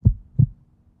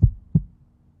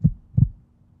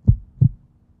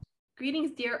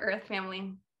Greetings, dear Earth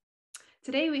family.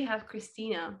 Today we have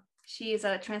Christina. She is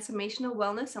a transformational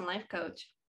wellness and life coach.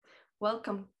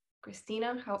 Welcome,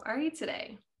 Christina. How are you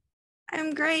today?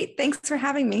 I'm great. Thanks for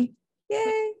having me.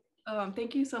 Yay.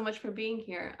 Thank you so much for being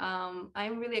here.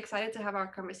 I'm really excited to have our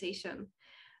conversation.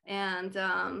 And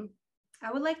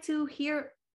I would like to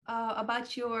hear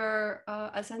about your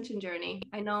ascension journey.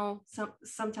 I know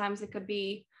sometimes it could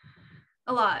be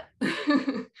a lot.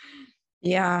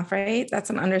 Yeah, right.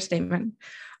 That's an understatement.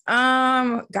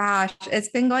 Gosh, it's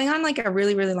been going on like a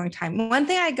really, really long time. One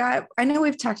thing I know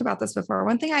we've talked about this before.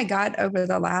 One thing I got over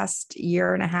the last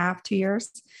year and a half, 2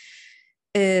 years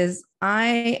is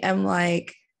I am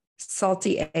like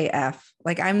salty AF.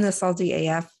 Like I'm the salty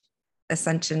AF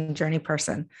ascension journey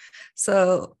person.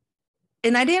 So,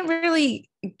 and I didn't really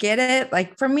get it.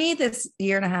 Like for me, this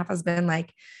year and a half has been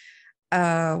like,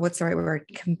 what's the right word?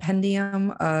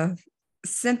 Compendium of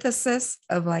synthesis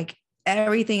of like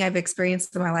everything I've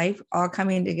experienced in my life all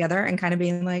coming together and kind of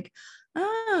being like,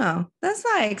 oh, that's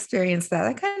why I experienced that.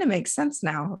 That kind of makes sense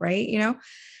now, right?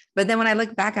 But then when I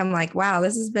look back, I'm like, wow,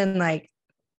 this has been like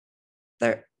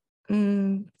 40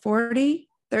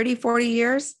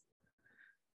 years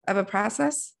of a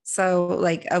process. So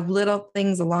like of little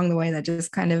things along the way that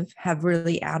just kind of have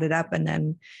really added up and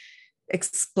then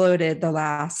exploded the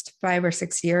last 5 or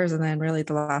 6 years, and then really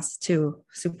the last 2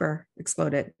 super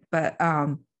exploded. But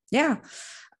yeah.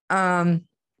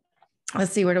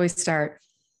 Let's see, where do we start?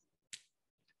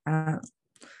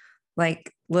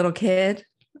 Like little kid,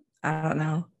 I don't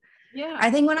know. Yeah. I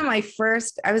think I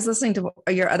was listening to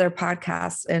your other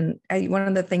podcasts, and one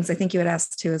of the things I think you had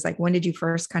asked too is like, when did you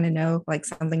first kind of know like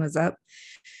something was up?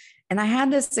 And I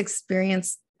had this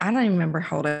experience. I don't even remember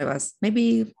how old I was,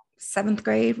 maybe 7th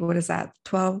grade. What is that?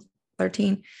 12,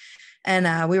 13.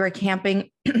 And we were camping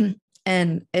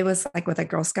and it was like with a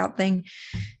Girl Scout thing.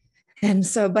 And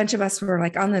so a bunch of us were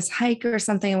like on this hike or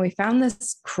something. And we found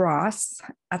this cross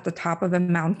at the top of a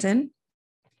mountain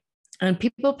and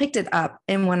people picked it up.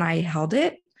 And when I held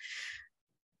it,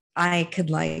 I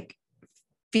could like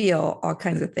feel all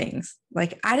kinds of things.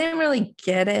 Like I didn't really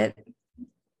get it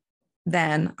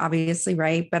then, obviously,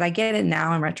 right? But I get it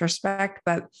now in retrospect.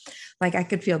 But like I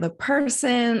could feel the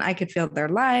person, I could feel their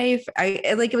life.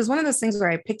 It was one of those things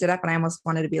where I picked it up and I almost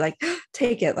wanted to be like,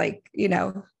 take it, like,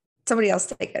 somebody else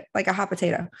take it, like a hot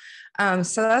potato.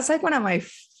 So that's like one of my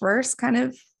first kind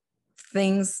of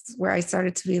things where I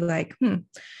started to be like,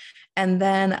 And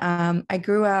then I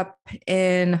grew up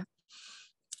in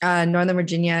Northern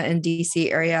Virginia and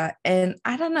DC area. And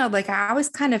I don't know, like I always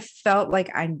kind of felt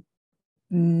like I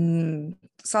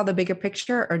saw the bigger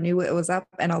picture or knew it was up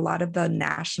in a lot of the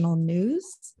national news.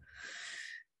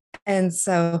 And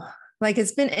so like,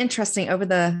 it's been interesting over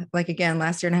the, like, again,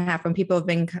 last year and a half when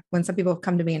some people have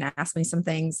come to me and asked me some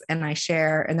things and I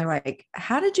share and they're like,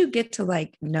 how did you get to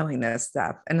like knowing this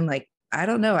stuff? And I'm like, I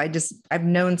don't know. I've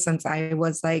known since I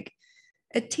was like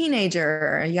a teenager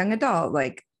or a young adult,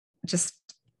 like just,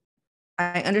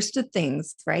 I understood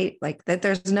things, right? Like that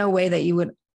there's no way that you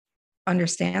would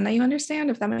understand that you understand,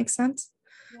 if that makes sense.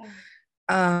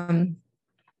 Yeah.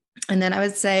 And then I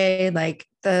would say like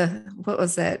what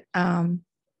was it?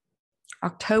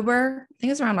 October, I think it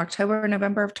was around October,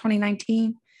 November of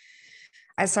 2019.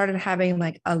 I started having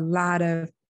like a lot of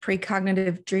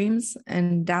precognitive dreams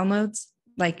and downloads,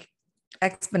 like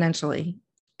exponentially,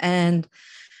 and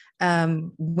I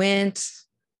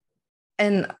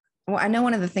know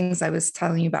one of the things I was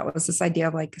telling you about was this idea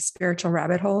of like spiritual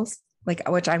rabbit holes, like,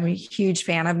 which I'm a huge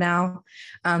fan of now.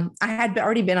 I had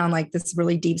already been on like this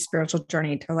really deep spiritual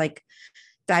journey to like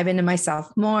dive into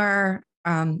myself more.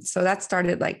 So that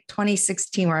started like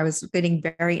 2016, where I was getting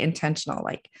very intentional,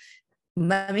 like,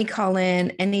 let me call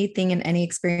in anything and any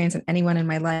experience and anyone in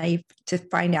my life to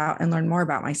find out and learn more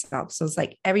about myself. So it's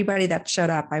like everybody that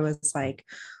showed up, I was like,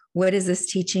 what is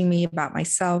this teaching me about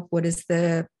myself? What is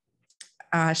the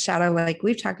shadow? Like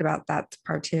we've talked about that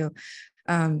part too.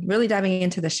 Really diving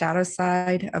into the shadow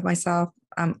side of myself.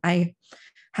 I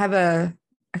have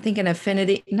I think an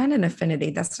affinity, not an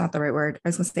affinity, that's not the right word. I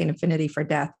was going to say an affinity for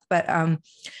death, but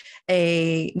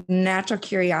a natural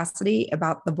curiosity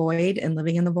about the void and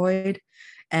living in the void,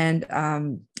 and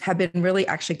have been really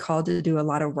actually called to do a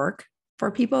lot of work for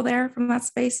people there from that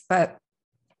space. But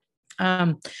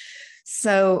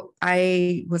so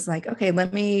I was like, okay,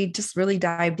 let me just really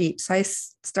dive deep. So I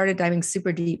started diving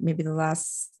super deep, maybe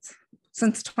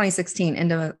since 2016,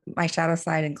 into my shadow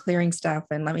side and clearing stuff,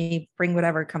 and let me bring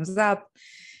whatever comes up,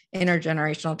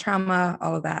 intergenerational trauma,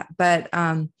 all of that. But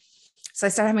so I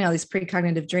started having all these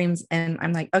precognitive dreams, and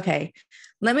I'm like, okay,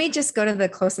 let me just go to the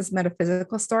closest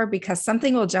metaphysical store because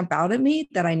something will jump out at me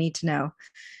that I need to know.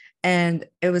 And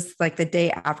it was like the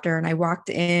day after, and I walked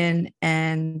in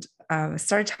and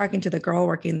started talking to the girl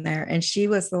working there. And she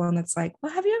was the one that's like,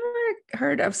 well, have you ever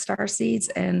heard of star seeds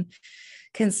and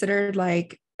considered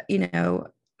like,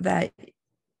 that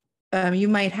you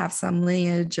might have some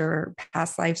lineage or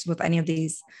past lives with any of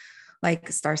these like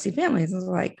starseed families? I was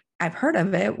like, I've heard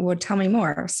of it. Well, tell me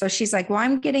more. So she's like, well,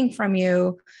 I'm getting from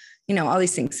you, all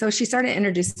these things. So she started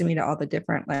introducing me to all the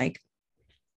different, like,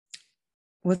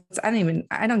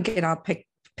 I don't get all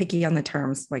picky on the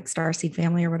terms, like starseed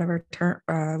family or whatever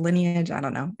lineage. I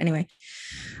don't know. Anyway.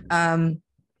 And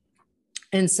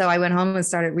so I went home and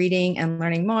started reading and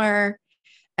learning more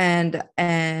and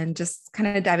just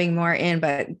kind of diving more in,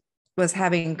 but was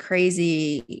having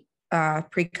crazy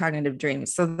precognitive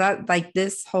dreams. So that like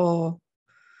this whole,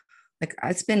 like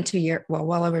it's been 2 years,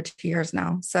 well over 2 years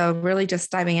now. So really just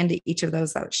diving into each of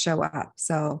those that show up.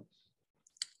 So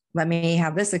let me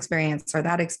have this experience or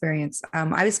that experience.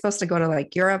 I was supposed to go to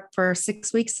like Europe for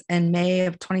 6 weeks in May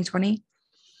of 2020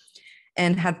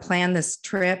 and had planned this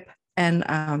trip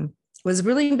and was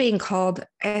really being called.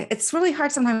 It's really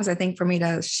hard sometimes, I think, for me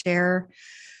to share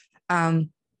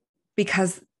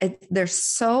because there's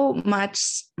so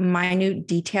much minute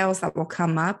details that will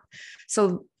come up.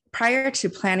 So prior to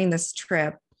planning this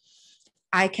trip,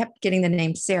 I kept getting the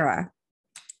name Sarah.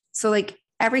 So like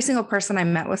every single person I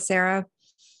met with Sarah,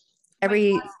 My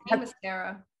cat's name is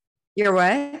Sarah. Your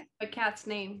what? My cat's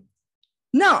name.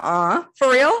 No,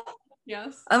 for real?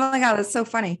 Yes. Oh my God, that's so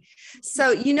funny.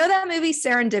 So you know that movie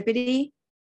Serendipity?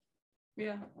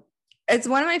 Yeah. It's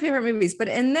one of my favorite movies, but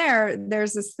in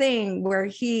there's this thing where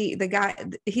there's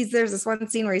this one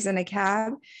scene where he's in a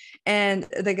cab and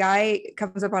the guy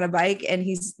comes up on a bike and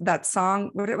he's that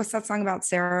song. What's that song about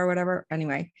Sarah or whatever?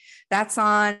 Anyway, that's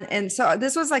on. And so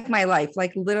this was like my life,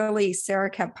 like literally Sarah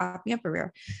kept popping up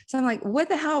everywhere. So I'm like, what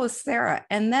the hell was Sarah?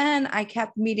 And then I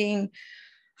kept meeting,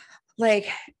 like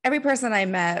every person I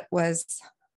met was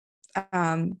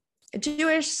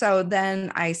Jewish. So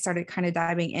then I started kind of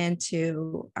diving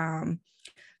into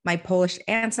my Polish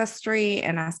ancestry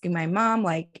and asking my mom,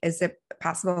 like, is it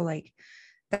possible, like,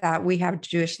 that we have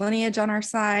Jewish lineage on our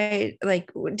side?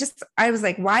 Like, I was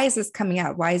like, why is this coming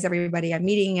out? Why is everybody I'm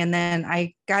meeting? And then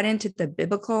I got into the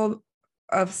biblical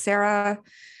of Sarah,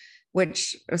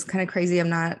 which was kind of crazy. I'm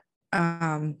not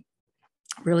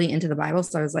really into the Bible.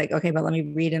 So I was like, okay, but let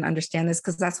me read and understand this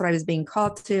because that's what I was being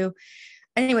called to.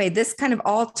 Anyway, this kind of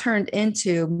all turned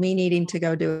into me needing to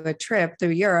go do a trip through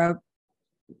Europe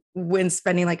when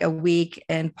spending like a week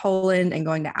in Poland and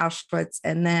going to Auschwitz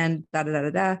and then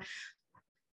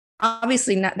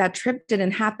Obviously that trip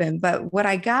didn't happen, but what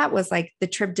I got was like the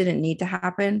trip didn't need to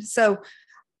happen. So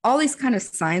all these kind of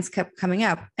signs kept coming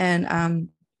up and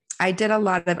I did a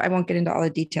lot of, I won't get into all the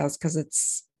details because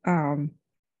it's, I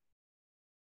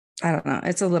don't know,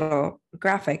 it's a little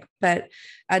graphic, but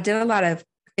I did a lot of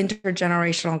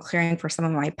intergenerational clearing for some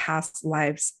of my past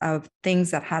lives of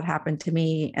things that had happened to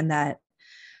me and that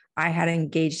I had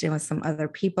engaged in with some other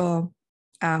people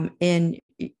in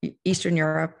Eastern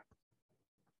Europe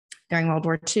during World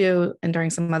War II and during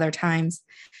some other times.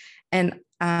 And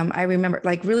I remember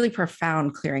like really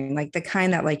profound clearing, like the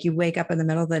kind that like you wake up in the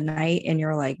middle of the night and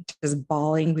you're like just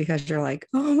bawling because you're like,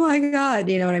 oh my God,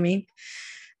 you know what I mean?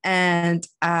 And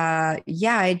and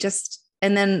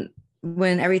then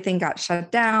when everything got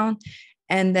shut down,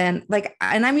 and then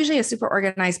and I'm usually a super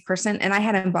organized person and I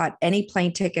hadn't bought any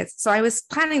plane tickets. So I was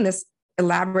planning this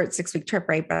elaborate 6-week trip,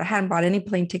 right? But I hadn't bought any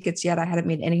plane tickets yet. I hadn't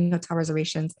made any hotel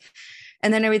reservations.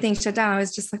 And then everything shut down. I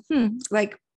was just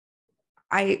like,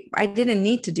 I didn't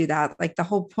need to do that. Like the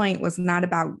whole point was not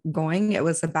about going. It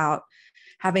was about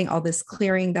having all this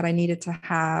clearing that I needed to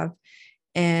have.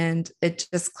 And it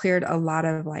just cleared a lot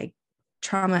of like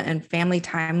trauma and family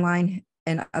timeline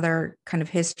and other kind of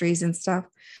histories and stuff.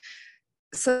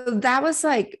 So that was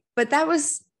but that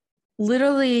was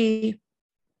literally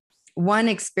one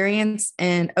experience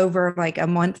in over like a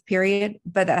month period,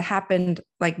 but that happened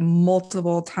like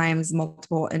multiple times,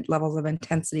 multiple levels of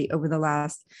intensity over the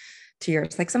last 2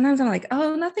 years. Like sometimes I'm like,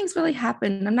 oh, nothing's really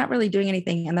happened. I'm not really doing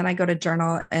anything. And then I go to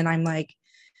journal and I'm like,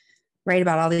 write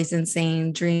about all these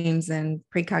insane dreams and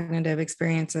precognitive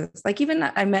experiences. Like even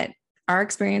I met our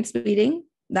experience meeting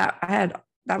that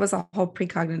was a whole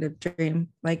precognitive dream.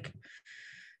 Like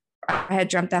I had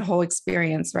dreamt that whole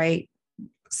experience, right?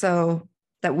 So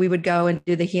that we would go and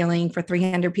do the healing for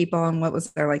 300 people. And what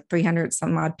was there, like 300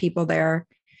 some odd people there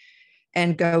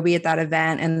and go be at that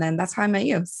event. And then that's how I met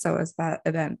you. So it's that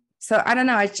event. So I don't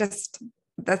know.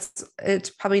 It's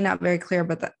probably not very clear,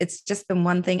 but it's just been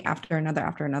one thing after another,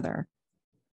 after another.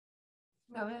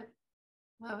 Love it.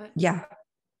 Love it. Yeah.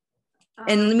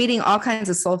 And meeting all kinds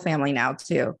of soul family now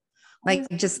too. Like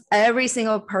just every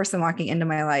single person walking into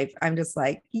my life, I'm just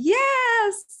like,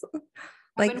 yes,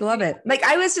 like love it. Like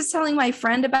I was just telling my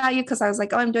friend about you because I was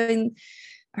like, oh, I'm doing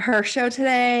her show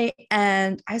today.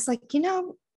 And I was like,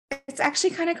 it's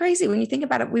actually kind of crazy when you think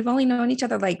about it. We've only known each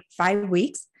other like 5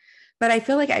 weeks, but I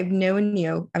feel like I've known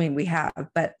you. I mean, we have,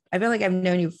 but I feel like I've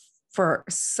known you for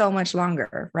so much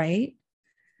longer, right?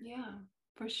 Yeah,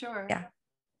 for sure. Yeah.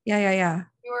 Yeah.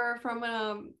 We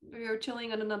were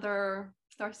chilling on another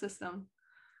star system.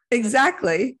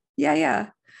 Exactly. Yeah.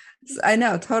 I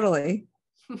know, totally.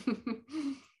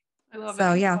 I love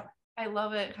So, it. yeah. I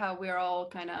love it how we're all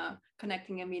kind of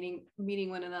connecting and meeting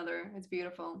one another. It's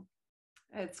beautiful.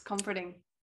 It's comforting,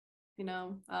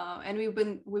 and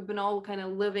we've been all kind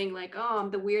of living like, oh, I'm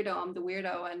the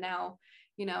weirdo, and now,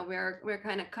 we're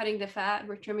kind of cutting the fat,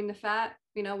 we're trimming the fat,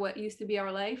 what used to be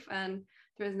our life, and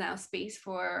there's now space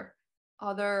for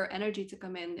other energy to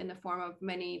come in the form of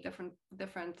many different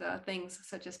things,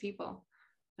 such as people.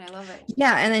 And I love it.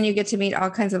 Yeah. And then you get to meet all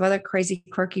kinds of other crazy,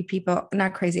 quirky people.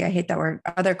 Not crazy, I hate that word.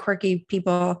 Other quirky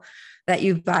people that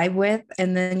you vibe with.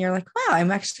 And then you're like, wow,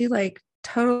 I'm actually like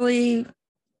totally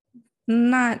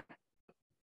not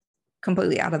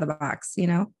completely out of the box,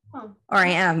 Oh. Or I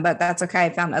am, but that's okay. I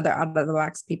found other out of the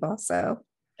box people. So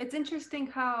It's interesting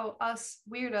how us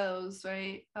weirdos,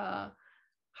 right,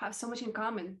 have so much in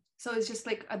common. So it's just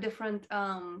like a different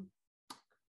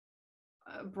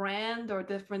brand or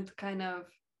different kind of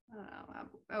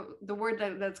the word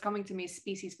that's coming to me is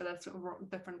species, but that's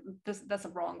different. That's a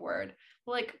wrong word.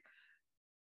 Like,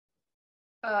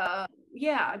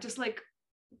 yeah, just like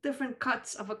different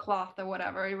cuts of a cloth or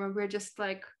whatever. We're just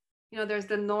like, there's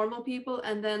the normal people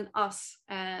and then us,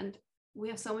 and we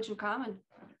have so much in common.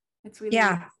 It's really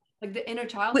yeah, like the inner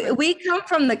child. we come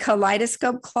from the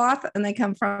kaleidoscope cloth, and they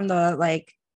come from the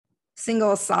like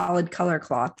single solid color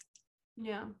cloth.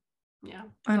 Yeah.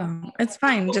 I don't know. It's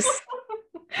fine. Just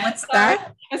what's Sorry,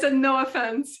 that? I said no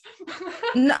offense.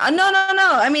 No.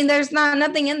 I mean, there's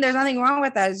nothing wrong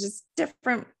with that. It's just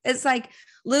different. It's like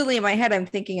literally in my head, I'm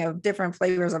thinking of different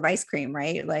flavors of ice cream,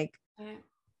 right? Like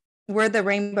we're the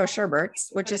rainbow sherbets,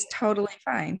 which is totally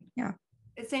fine. Yeah.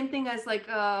 The same thing as like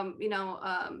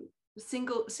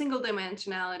single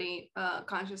dimensionality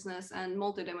consciousness and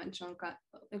multidimensional.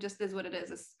 It just is what it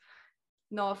is. It's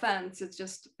no offense. It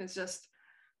just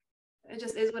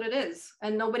is what it is,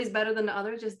 and nobody's better than the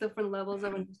other. Just different levels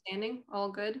of understanding.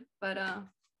 All good, but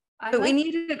we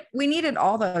needed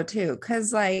all though too,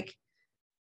 because like,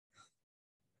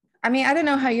 I mean, I don't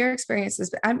know how your experience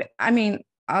is, but I mean,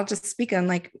 I'll just speak on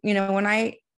like, when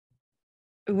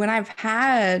I've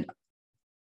had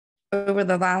over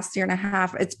the last year and a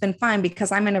half, it's been fine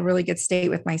because I'm in a really good state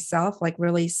with myself, like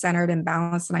really centered and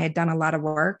balanced, and I had done a lot of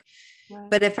work. Right.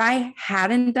 But if I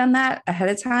hadn't done that ahead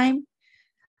of time,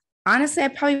 honestly, I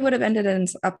probably would have ended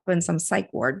up in some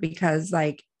psych ward because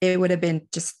like it would have been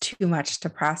just too much to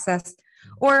process.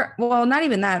 Or, well, not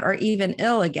even that, or even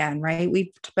ill again, right?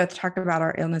 We've both talked about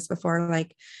our illness before,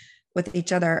 like with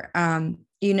each other, and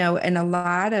a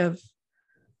lot of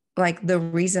like the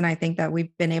reason I think that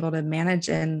we've been able to manage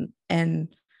and I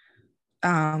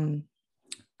don't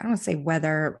want to say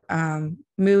weather,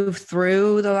 move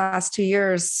through the last 2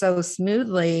 years so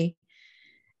smoothly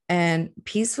and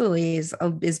peacefully is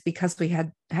because we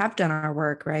have done our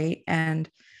work, right? And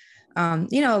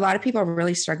a lot of people are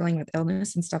really struggling with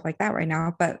illness and stuff like that right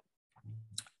now, but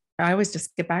I always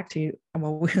just get back to,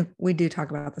 well, we do talk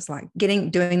about this a lot,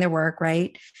 doing their work,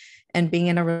 right? And being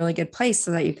in a really good place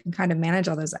so that you can kind of manage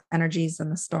all those energies and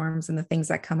the storms and the things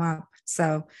that come up.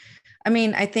 So, I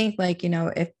mean, I think like,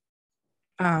 if,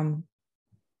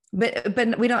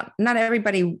 but we don't, not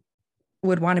everybody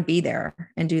would want to be there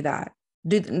and do that.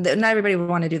 Not everybody would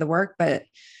want to do the work, but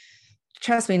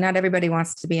trust me, not everybody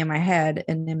wants to be in my head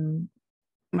and in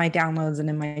my downloads and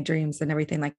in my dreams and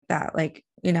everything like that. Like,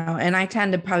 and I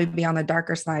tend to probably be on the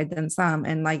darker side than some.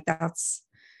 And like,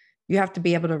 you have to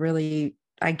be able to really,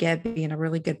 be in a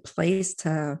really good place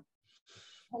to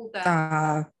hold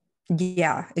that.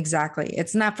 Yeah, exactly.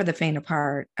 It's not for the faint of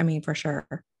heart. I mean, for sure.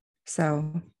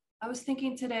 So I was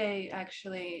thinking today,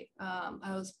 actually,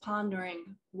 I was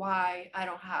pondering why I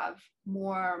don't have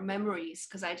more memories,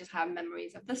 because I just have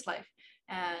memories of this life.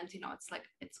 And, it's like,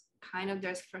 it's kind of,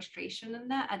 there's frustration in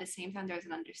that. At the same time, there's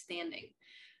an understanding.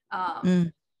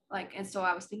 Like, and so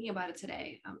I was thinking about it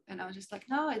today, and I was just like,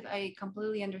 no, I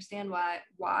completely understand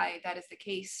why that is the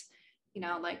case.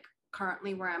 Like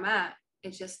currently where I'm at,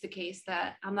 it's just the case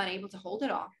that I'm not able to hold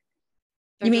it all.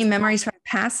 You mean memories from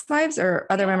past lives or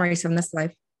other memories from this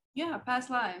life? Yeah, past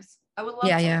lives. I would love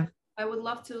to. I would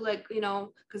love to, like,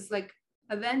 because like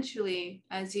eventually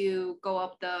as you go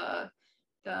up the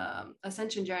the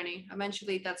ascension journey,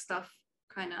 eventually that stuff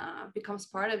kind of becomes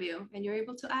part of you and you're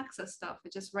able to access stuff.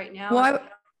 It's just right now. Well,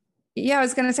 yeah, I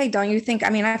was going to say, don't you think? I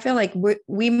mean, I feel like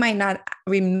we might not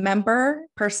remember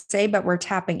per se, but we're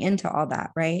tapping into all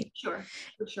that, right? Sure,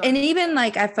 for sure. And even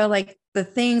like, I feel like a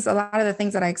lot of the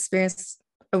things that I experienced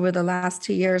over the last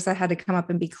 2 years that had to come up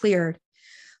and be cleared,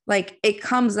 like it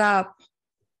comes up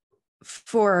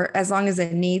for as long as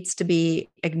it needs to be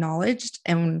acknowledged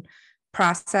and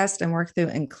processed and worked through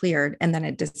and cleared, and then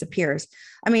it disappears.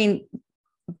 I mean,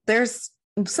 there's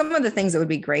some of the things that would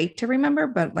be great to remember,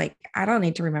 but like I don't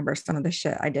need to remember some of the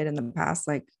shit I did in the past.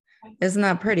 Like, isn't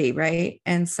that pretty, right?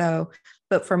 And so,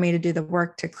 but for me to do the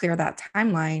work to clear that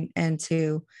timeline and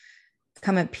to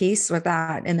come at peace with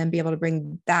that, and then be able to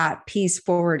bring that piece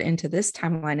forward into this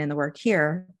timeline in the work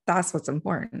here, that's what's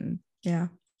important. Yeah.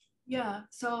 Yeah.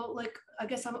 So like, I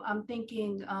guess I'm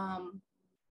thinking,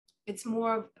 it's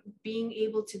more of being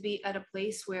able to be at a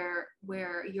place where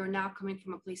you're now coming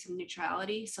from a place of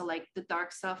neutrality. So like the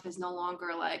dark stuff is no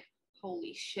longer like,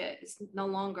 holy shit, it's no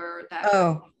longer that.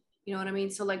 Oh, You know what I mean?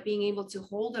 So like being able to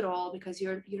hold it all because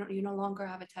you no longer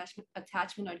have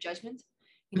attachment or judgment.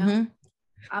 You know, mm-hmm.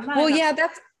 I'm not. Well, yeah,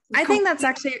 I think that's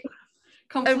actually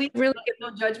complete, really no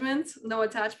judgment, no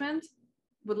attachment.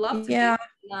 Would love to yeah.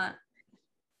 be not.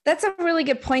 That's a really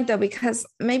good point, though, because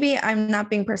maybe I'm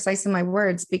not being precise in my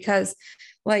words, because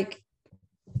like,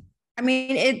 I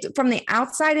mean, it from the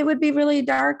outside, it would be really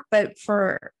dark, but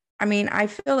I mean, I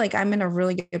feel like I'm in a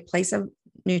really good place of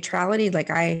neutrality. Like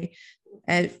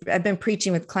I've been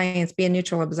preaching with clients, be a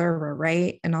neutral observer,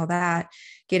 right? And all that,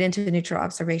 get into the neutral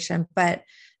observation.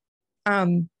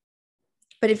 Um,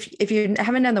 but if you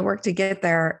haven't done the work to get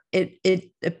there,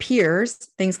 it appears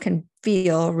things can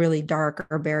feel really dark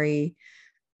or very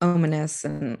ominous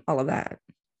and all of that.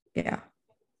 Yeah.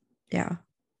 Yeah.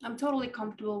 I'm totally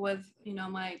comfortable with,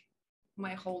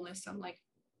 my wholeness. I'm like,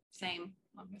 same.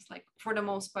 I'm just like, for the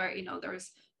most part,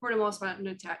 there's for the most part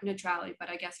neutrality, but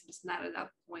I guess I'm just not at that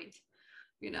point,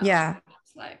 Yeah.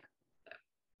 it's like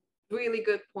really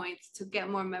good points to get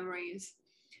more memories.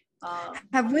 I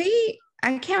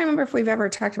can't remember if we've ever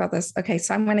talked about this. Okay.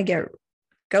 So I'm going to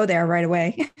go there right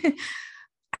away.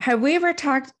 Have we ever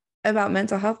talked about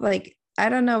mental health? Like, I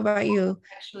don't know about you.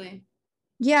 Actually.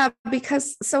 Yeah,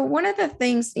 because so one of the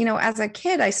things, as a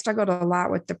kid, I struggled a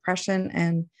lot with depression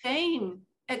and Same.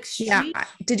 yeah. Extreme.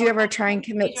 Did you ever try and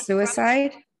commit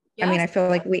suicide? I mean, Yes. I feel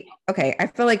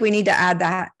like we need to add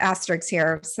that asterisk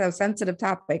here. So sensitive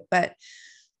topic, but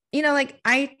like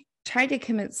I tried to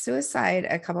commit suicide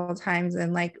a couple of times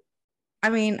and like, I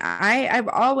mean, I've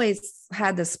always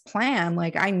had this plan.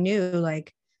 Like I knew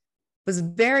like was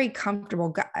very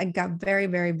comfortable. I got very,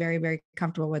 very, very, very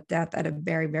comfortable with death at a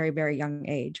very, very, very young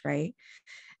age. Right.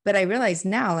 But I realized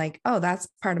now, like, oh, that's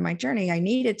part of my journey. I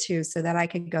needed to, so that I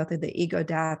could go through the ego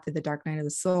death, through the dark night of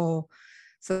the soul,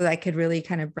 so that I could really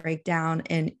kind of break down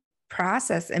and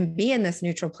process and be in this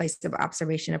neutral place of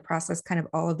observation and process kind of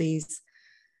all of these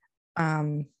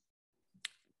um,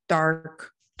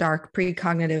 dark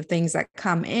precognitive things that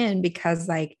come in, because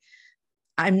like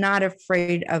I'm not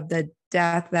afraid of the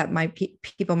death that my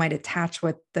people might attach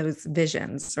with those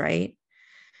visions, right?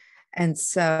 And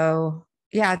so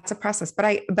yeah, it's a process, but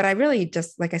I really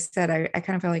just, like I said, I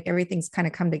kind of feel like everything's kind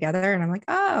of come together and I'm like,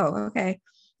 oh, okay.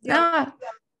 Yeah.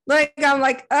 Like I'm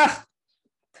like, oh,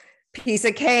 piece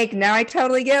of cake. Now I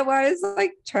totally get why it's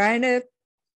like trying to,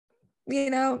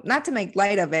 not to make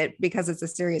light of it, because it's a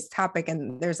serious topic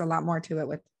and there's a lot more to it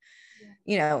with,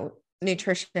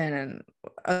 nutrition and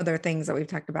other things that we've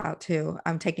talked about too.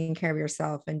 Taking care of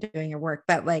yourself and doing your work.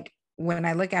 But like when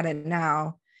I look at it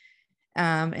now,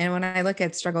 and when I look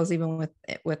at struggles, even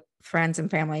with friends and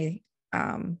family,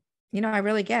 I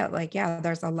really get like, yeah,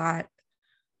 there's a lot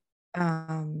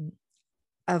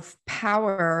of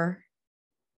power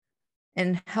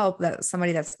and help that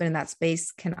somebody that's been in that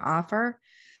space can offer.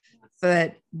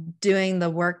 But doing the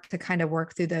work to kind of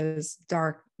work through those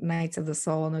dark nights of the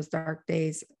soul and those dark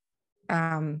days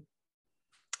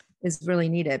is really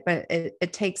needed. But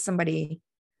it takes somebody.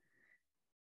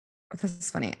 This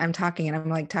is funny. I'm talking and I'm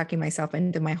like talking myself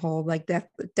into my whole like death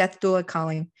doula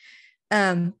calling.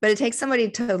 But it takes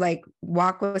somebody to like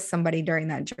walk with somebody during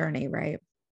that journey, right?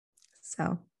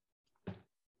 So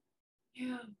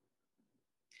yeah.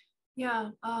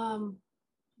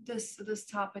 This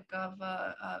topic of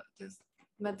this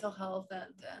mental health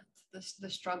and the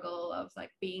struggle of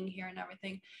like being here and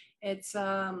everything, it's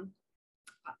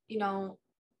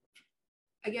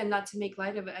again, not to make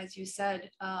light of it, as you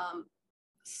said,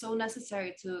 so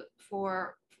necessary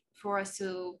for us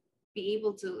to be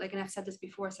able to, like, and I've said this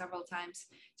before several times,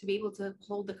 to be able to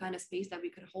hold the kind of space that we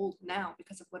could hold now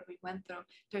because of what we went through.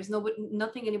 There's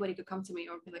nothing anybody could come to me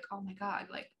or be like, oh my God,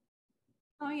 like,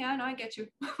 oh yeah, no, I get you.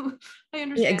 I Yeah,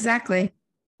 understand. exactly.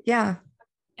 Yeah.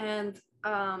 And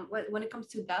when it comes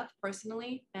to death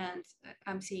personally, and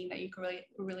I'm seeing that you can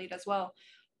relate as well,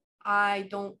 I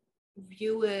don't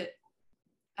view it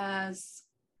as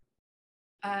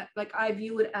like, I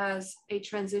view it as a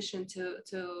transition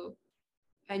to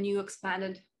a new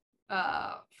expanded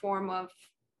form of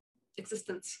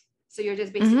existence. So you're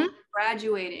just basically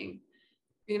graduating,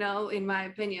 you know, in my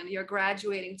opinion, you're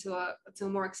graduating to a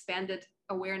more expanded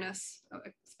awareness,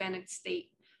 expanded state.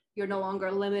 You're no longer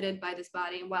limited by this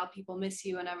body, and while people miss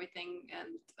you and everything,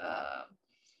 and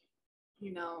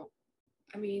you know,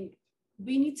 I mean,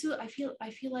 we need to. I feel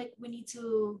like we need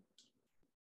to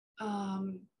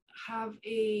have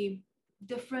a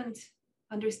different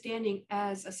understanding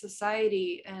as a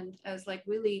society and as like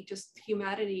really just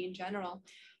humanity in general,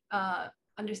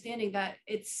 understanding that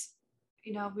it's,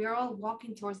 you know, we're all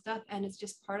walking towards death, and it's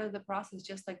just part of the process,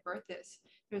 just like birth is.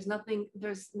 There's nothing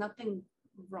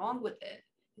wrong with it.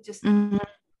 Mhm.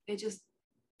 It's just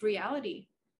reality.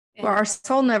 Well, And our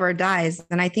soul never dies.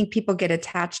 And I think people get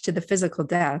attached to the physical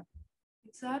death.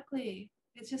 exactly,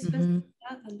 it's just Mm-hmm. physical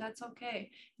death, and that's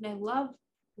okay. And I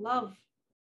love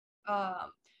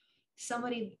um,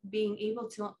 somebody being able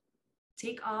to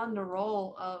take on the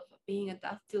role of being a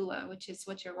death doula, which is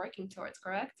what you're working towards,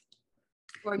 correct?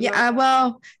 Or you're Yeah.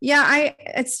 Well, yeah,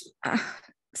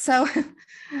 so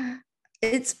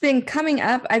it's been coming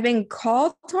up. I've been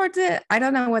called towards it. I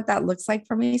don't know what that looks like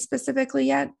for me specifically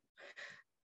yet.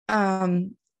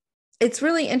 It's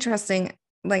really interesting.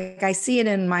 Like I see it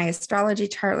in my astrology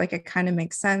chart, like it kind of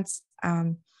makes sense.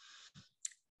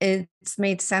 It's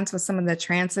made sense with some of the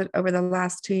transit over the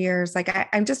last 2 years. Like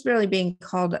I'm just really being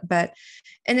called,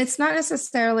 and it's not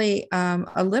necessarily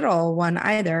a literal one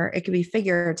either. It could be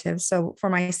figurative. So for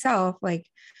myself, like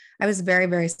I was very,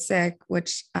 very sick,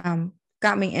 which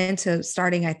got me into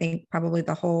starting, I think, probably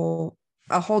a whole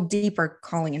deeper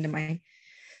calling into my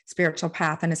spiritual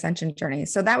path and ascension journey.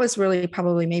 So that was really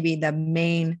probably maybe the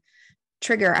main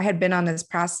trigger. I had been on this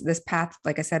path,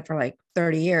 like I said, for like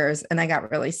 30 years, and I got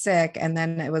really sick. And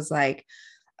then it was like,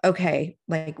 okay,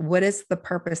 like what is the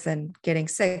purpose in getting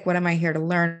sick? What am I here to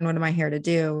learn? What am I here to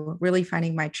do? Really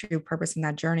finding my true purpose in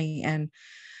that journey. And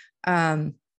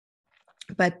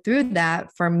but through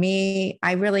that, for me,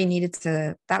 I really needed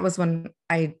to, that was when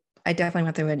I definitely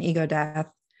went through an ego death,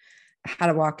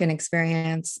 had a walk-in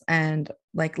experience, and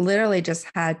like literally just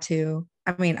had to,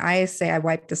 I mean, I say I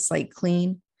wiped the slate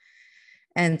clean.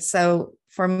 And so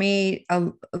for me,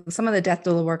 some of the death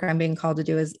doula work I'm being called to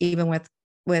do is even with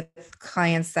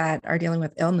clients that are dealing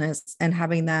with illness and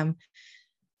having them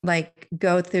like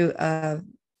go through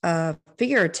a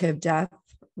figurative death,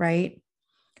 right?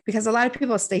 Because a lot of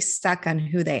people stay stuck on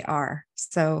who they are.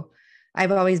 So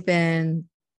I've always been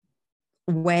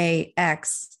way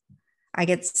X. I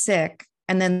get sick,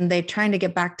 and then they're trying to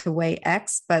get back to way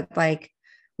X, but like,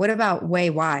 what about way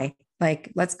Y?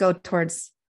 Like, let's go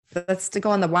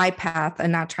on the Y path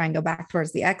and not try and go back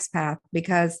towards the X path,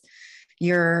 because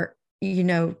you're, you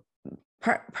know,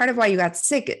 part of why you got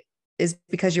sick is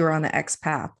because you were on the X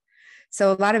path.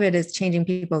 So a lot of it is changing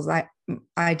people's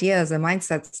ideas and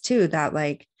mindsets too, that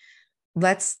like,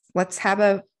 let's have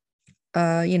a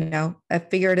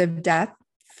figurative death,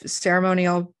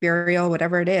 ceremonial burial,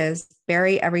 whatever it is,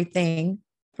 bury everything,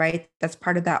 right? That's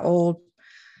part of that old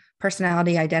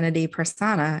personality, identity,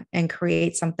 persona, and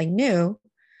create something new.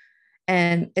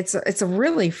 And it's a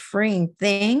really freeing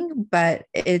thing, but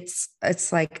it's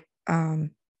like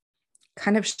kind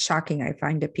of shocking, I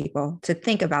find, to people to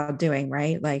think about doing,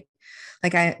 right? Like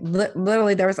I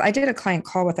literally, I did a client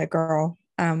call with a girl,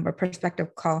 a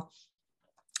prospective call,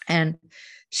 and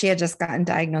she had just gotten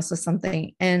diagnosed with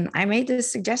something. And I made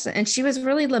this suggestion, and she was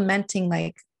really lamenting,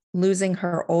 like losing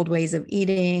her old ways of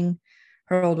eating,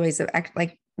 her old ways of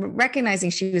like recognizing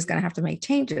she was going to have to make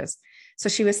changes. So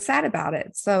she was sad about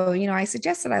it. So, I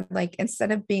suggested I'd like,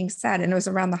 instead of being sad, and it was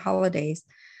around the holidays,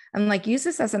 I'm like, use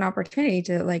this as an opportunity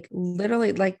to like,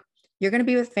 literally, like, you're going to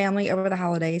be with family over the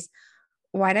holidays.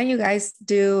 Why don't you guys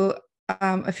do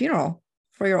a funeral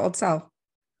for your old self?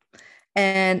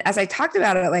 And as I talked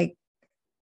about it, like,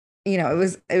 it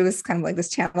was kind of like this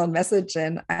channeled message.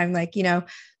 And I'm like,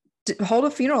 hold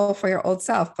a funeral for your old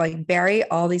self, like bury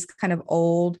all these kind of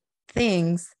old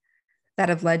things that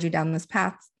have led you down this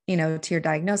path, to your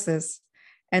diagnosis.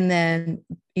 And then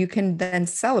you can then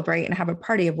celebrate and have a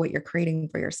party of what you're creating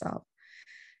for yourself.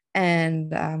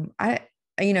 And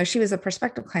she was a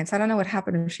prospective client. So I don't know what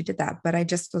happened when she did that, but I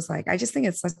just was like, I just think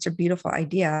it's such a beautiful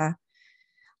idea.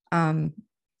 And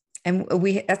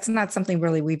that's not something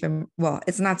really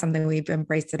it's not something we've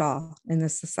embraced at all in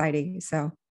this society.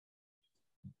 So.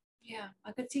 Yeah,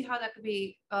 I could see how that could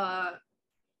be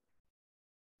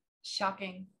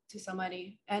shocking to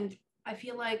somebody. And I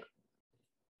feel like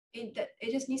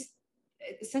it just needs,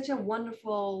 it's such a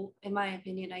wonderful, in my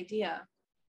opinion, idea.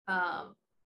 Yeah,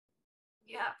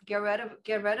 get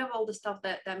rid of all the stuff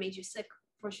that made you sick,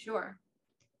 for sure.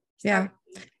 Yeah.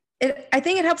 I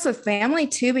think it helps with family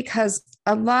too, because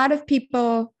a lot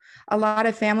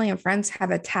of family and friends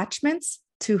have attachments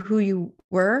to who you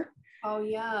were. Oh,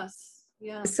 yes.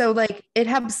 Yeah. So like it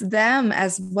helps them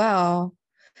as well,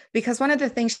 because one of the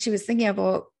things she was thinking of,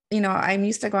 well, I'm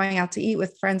used to going out to eat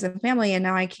with friends and family, and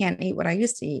now I can't eat what I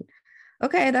used to eat.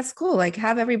 Okay, that's cool. Like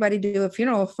have everybody do a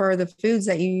funeral for the foods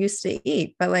that you used to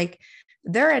eat, but like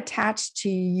they're attached to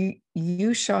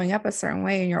you showing up a certain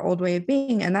way in your old way of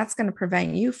being, and that's going to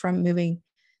prevent you from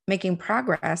making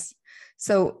progress.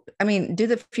 So, I mean, do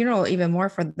the funeral even more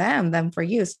for them than for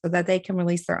you, so that they can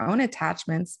release their own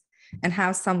attachments and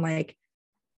have some like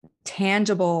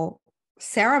tangible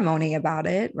ceremony about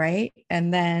it, right?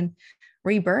 And then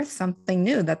rebirth something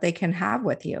new that they can have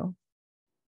with you.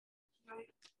 Right.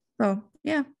 So,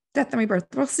 yeah, death and rebirth.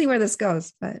 We'll see where this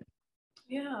goes, but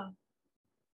yeah.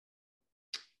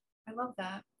 I love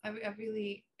that. I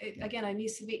really, again, it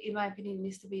needs to be, in my opinion, it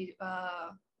needs to be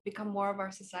become more of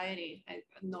our society and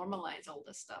normalize all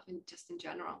this stuff, and just in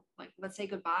general, like let's say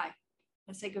goodbye.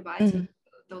 Let's say goodbye to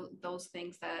those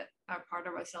things that are part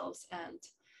of ourselves, and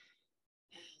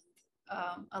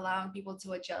allowing people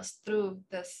to adjust through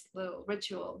this little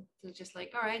ritual to just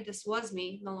like, all right, this was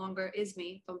me, no longer is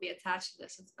me. Don't be attached to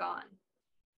this. It's gone.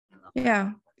 I love that.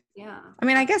 Yeah. Yeah. I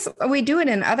mean, I guess we do it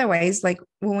in other ways. Like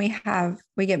when we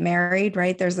get married,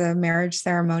 right? There's a marriage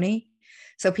ceremony.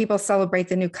 So people celebrate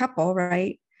the new couple,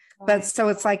 right? But so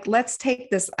it's like, let's take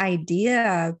this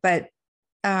idea, but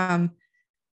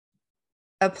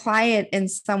apply it in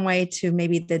some way to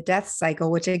maybe the death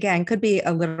cycle, which again could be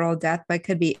a literal death, but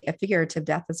could be a figurative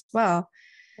death as well.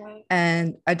 Right.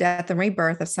 And a death and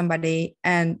rebirth of somebody,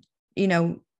 and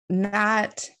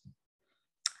not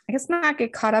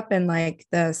get caught up in like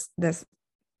this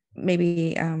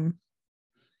maybe I don't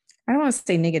want to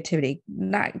say negativity,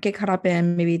 not get caught up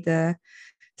in maybe the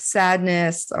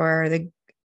sadness or the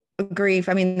grief.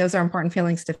 I mean, those are important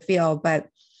feelings to feel, but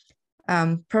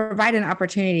provide an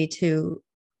opportunity to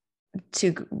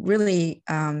really,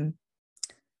 to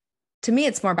me,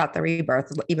 it's more about the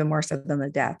rebirth, even more so than the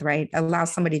death, right? Allow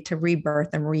somebody to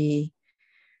rebirth and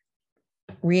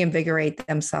reinvigorate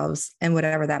themselves and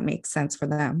whatever that makes sense for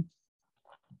them.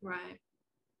 Right.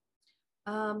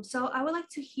 So I would like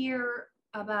to hear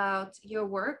about your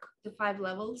work, the 5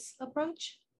 levels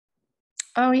approach.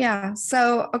 Oh yeah.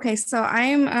 So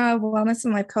I'm a wellness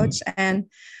and life coach, and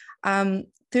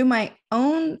through my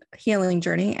own healing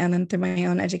journey and then through my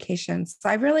own education. So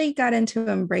I really got into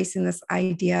embracing this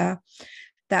idea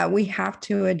that we have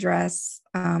to address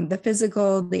the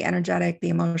physical, the energetic, the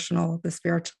emotional, the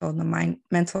spiritual, and the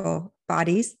mental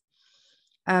bodies.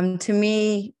 To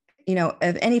me,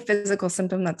 if any physical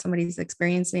symptom that somebody's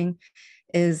experiencing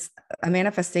is a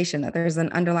manifestation that there's an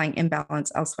underlying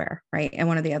imbalance elsewhere, right? In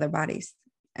one of the other bodies.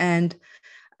 And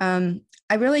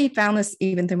I really found this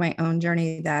even through my own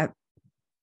journey, that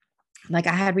like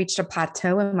I had reached a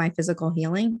plateau in my physical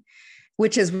healing,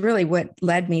 which is really what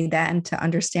led me then to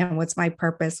understand what's my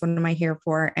purpose, what am I here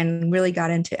for, and really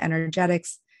got into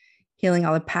energetics, healing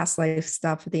all the past life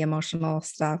stuff, the emotional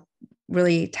stuff,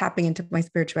 really tapping into my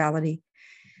spirituality.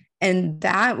 And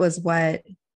that was what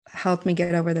helped me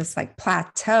get over this like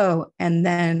plateau, and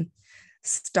then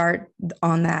start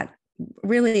on that,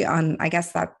 really on, I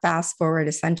guess, that fast forward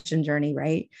ascension journey,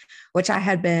 right? Which I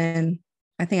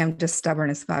think I'm just stubborn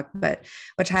as fuck, but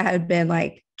which I had been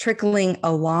like trickling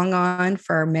along on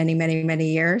for many, many,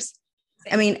 many years.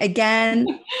 I mean, again,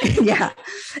 yeah,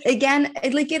 again,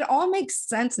 it all makes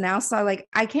sense now. So like,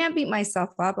 I can't beat myself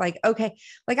up. Like, okay,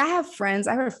 like I have a friend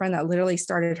that literally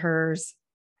started hers,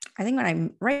 I think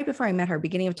right before I met her,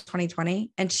 beginning of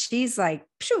 2020. And she's like,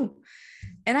 phew.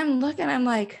 And I'm like,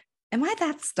 am I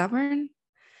that stubborn?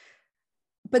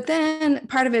 But then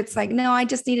part of it's like, no, I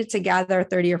just needed to gather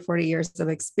 30 or 40 years of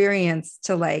experience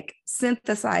to like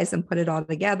synthesize and put it all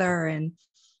together. And,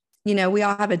 we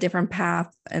all have a different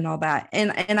path and all that.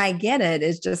 And I get it.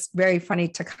 It's just very funny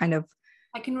to kind of,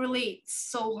 I can relate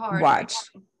so hard. Watch.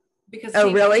 Because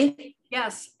really?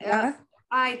 Yes. Yeah.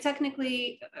 I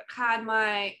technically had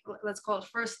my, let's call it,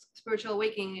 first spiritual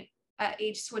awakening at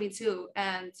age 22.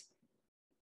 And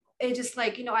it just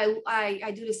like,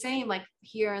 I do the same, like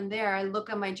here and there. I look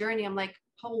at my journey, I'm like,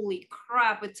 holy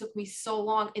crap, it took me so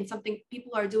long, and something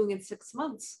people are doing in 6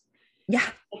 months. Yeah,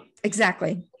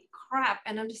 exactly. Crap.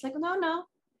 And I'm just like, no,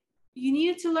 you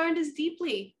needed to learn this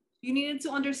deeply. You needed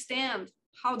to understand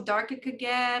how dark it could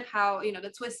get, how,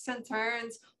 the twists and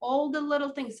turns, all the little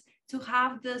things, to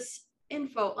have this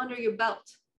info under your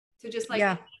belt, to just like,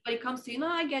 Yeah. when it comes to,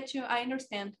 I get you, I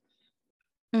understand.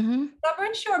 Mm-hmm.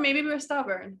 Stubborn, sure, maybe we're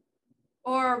stubborn,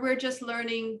 or we're just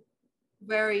learning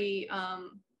very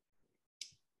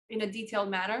in a detailed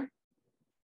manner.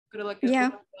 Could look at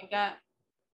Yeah. like that.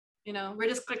 We're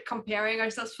just like comparing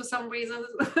ourselves for some reason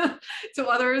to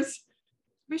others.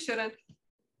 We shouldn't.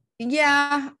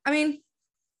 Yeah. I mean,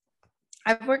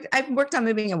 I've worked on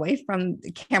moving away from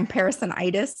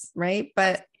comparisonitis, right?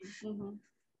 But Mm-hmm.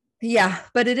 yeah,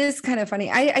 but it is kind of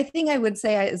funny. I think I would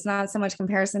say it's not so much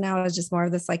comparison now, it's just more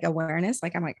of this like awareness.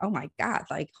 Like I'm like, oh my God,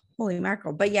 like holy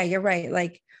mackerel. But yeah, you're right.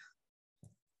 Like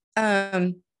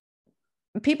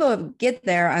people get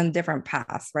there on different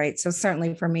paths, right? So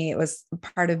certainly for me, it was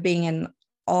part of being in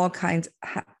all kinds,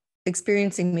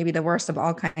 experiencing maybe the worst of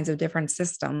all kinds of different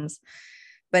systems.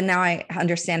 But now I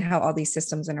understand how all these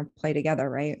systems interplay together,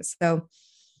 right? So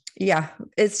yeah,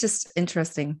 it's just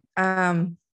interesting.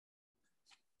 Where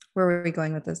were we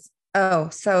going with this? Oh,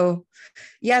 so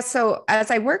yeah. So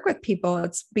as I work with people,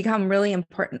 it's become really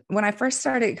important. When I first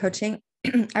started coaching,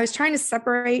 I was trying to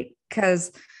separate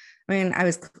because I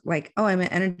was like, oh, I'm an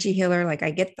energy healer. Like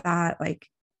I get that. Like,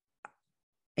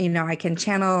 I can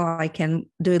channel, I can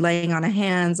do laying on of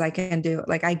hands. I can do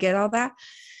like, I get all that.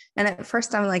 And at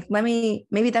first I'm like,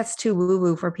 maybe that's too woo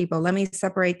woo for people. Let me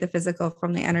separate the physical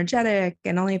from the energetic.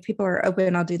 And only if people are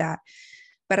open, I'll do that.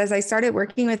 But as I started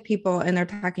working with people and they're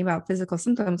talking about physical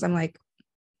symptoms, I'm like,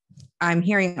 I'm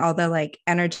hearing all the like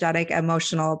energetic,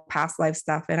 emotional, past life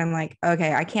stuff. And I'm like,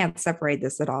 okay, I can't separate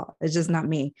this at all. It's just not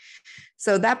me.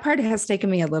 So that part has taken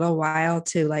me a little while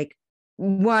to like,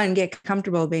 one, get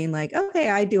comfortable being like, okay,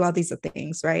 I do all these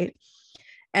things. Right.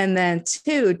 And then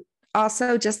two,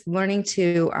 also just learning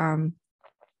to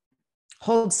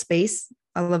hold space.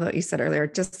 I love what you said earlier,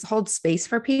 just hold space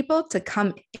for people to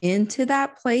come into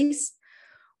that place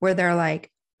where they're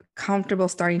like comfortable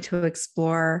starting to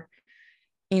explore,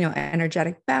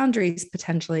 energetic boundaries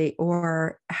potentially,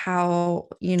 or how,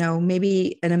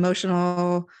 maybe an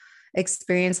emotional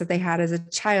experience that they had as a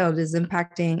child is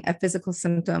impacting a physical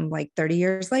symptom like 30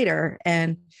 years later,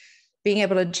 and being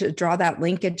able to draw that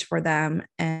linkage for them.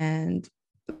 And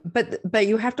but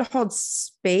you have to hold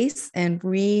space and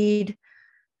read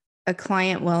a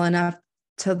client well enough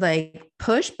to like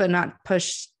push, but not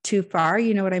push too far.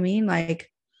 You know what I mean? Like,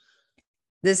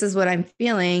 this is what I'm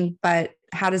feeling, but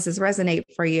how does this resonate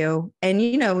for you? And,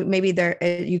 maybe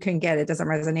you can get, it doesn't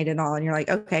resonate at all. And you're like,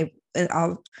 okay,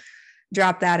 I'll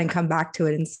drop that and come back to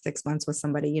it in 6 months with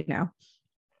somebody,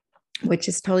 which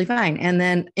is totally fine. And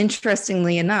then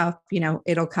interestingly enough,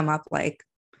 it'll come up like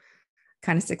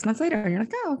kind of 6 months later and you're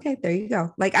like, oh, okay, there you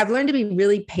go. Like I've learned to be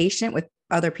really patient with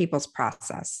other people's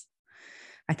process.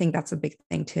 I think that's a big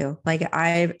thing too. Like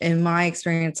in my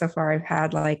experience so far, I've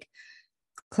had like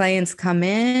clients come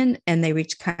in and they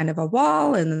reach kind of a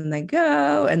wall and then they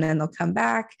go and then they'll come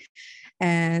back.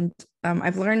 And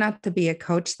I've learned not to be a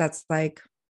coach that's like,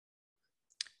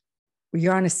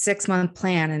 you're on a 6-month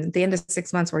plan and at the end of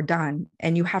 6 months, we're done.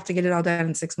 And you have to get it all done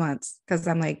in 6 months. Cause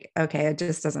I'm like, okay, it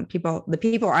just doesn't, the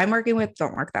people I'm working with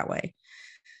don't work that way.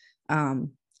 I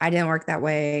didn't work that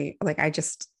way. Like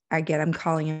I'm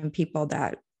calling in people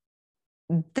that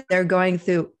they're going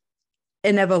through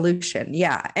an evolution.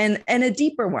 Yeah. And a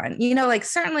deeper one, like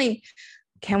certainly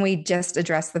can we just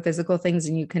address the physical things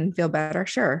and you can feel better?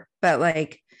 Sure. But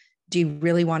like, do you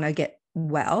really want to get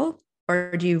well?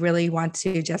 Or do you really want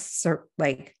to just do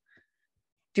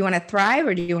you want to thrive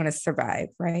or do you want to survive?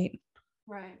 Right.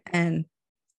 Right. And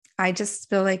I just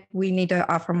feel like we need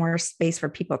to offer more space for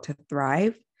people to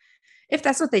thrive if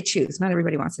that's what they choose. Not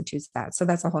everybody wants to choose that. So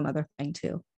that's a whole nother thing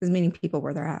too, is meeting people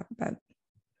where they're at. But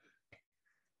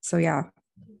so, yeah,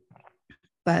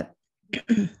 but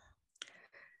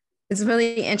it's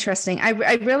really interesting.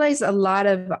 I realize a lot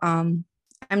of, I'm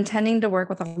tending to work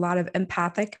with a lot of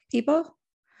empathic people.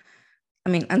 I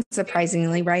mean,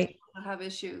 unsurprisingly, right? I have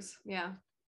issues. Yeah.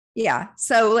 Yeah.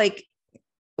 So like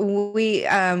we,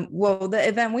 the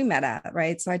event we met at,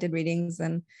 right? So I did readings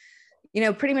and,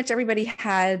 pretty much everybody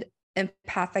had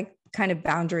empathic kind of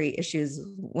boundary issues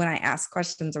when I asked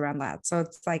questions around that. So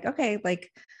it's like, okay,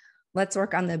 like, let's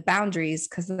work on the boundaries.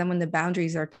 Cause then when the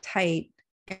boundaries are tight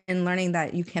and learning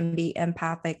that you can be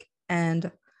empathic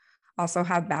and also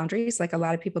have boundaries, like a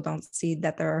lot of people don't see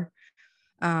that they're,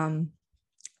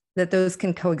 that those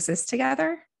can coexist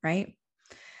together, right?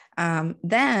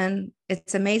 Then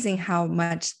it's amazing how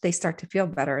much they start to feel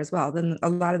better as well. Then a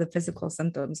lot of the physical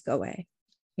symptoms go away,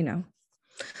 you know.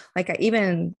 Like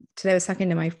even today I was talking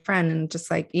to my friend and just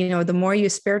like, you know, the more you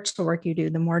spiritual work you do,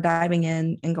 the more diving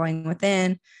in and going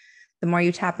within, the more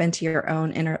you tap into your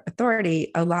own inner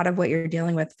authority, a lot of what you're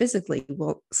dealing with physically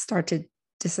will start to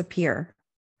disappear,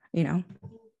 you know?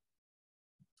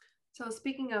 So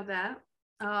speaking of that,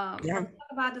 Yeah. let's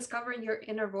talk about discovering your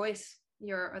inner voice,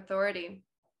 your authority.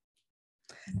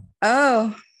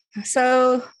 Oh,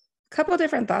 so a couple of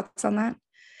different thoughts on that.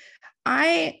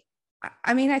 I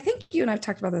mean, I think you and I've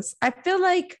talked about this. I feel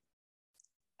like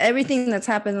everything that's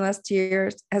happened in the last 2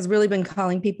 years has really been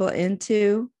calling people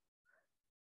into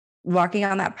walking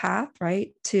on that path,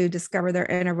 right? To discover their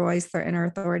inner voice, their inner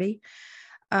authority.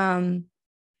 You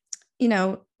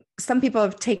know, some people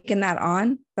have taken that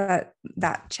on, but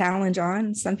that challenge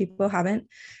on, some people haven't.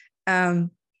 I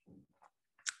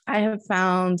have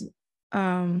found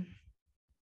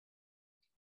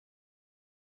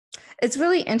it's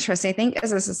really interesting. I think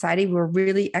as a society, we're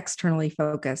really externally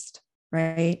focused,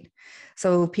 right?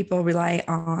 So people rely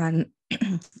on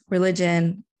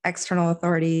religion, external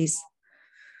authorities.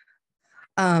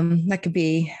 That could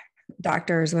be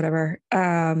doctors, whatever.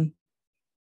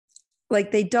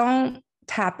 Like they don't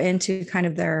tap into kind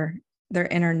of their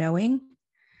inner knowing.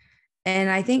 And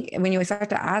I think when you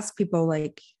start to ask people,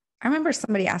 like, I remember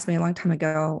somebody asked me a long time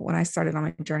ago when I started on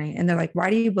my journey, and they're like, why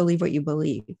do you believe what you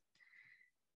believe?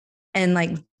 And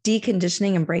like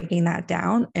deconditioning and breaking that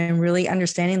down and really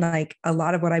understanding like a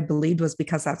lot of what I believed was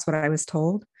because that's what I was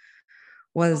told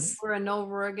was over and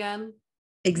over again.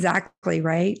 exactly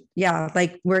right. Yeah.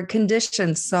 Like we're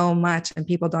conditioned so much and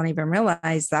people don't even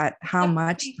realize that how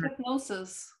much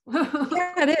hypnosis.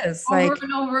 Yeah, it is over like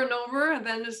and over and over, and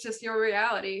then it's just your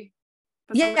reality.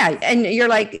 But yeah. And you're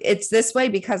like, it's this way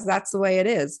because that's the way it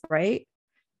is. Right.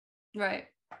 Right.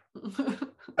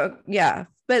 Yeah.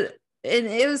 But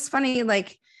it was funny.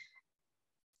 Like,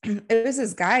 it was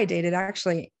this guy I dated,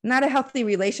 actually, not a healthy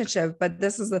relationship, but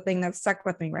this is the thing that stuck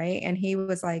with me. Right. And he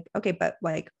was like, okay, but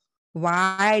like,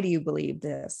 why do you believe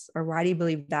this? Or why do you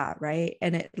believe that? Right.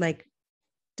 And it like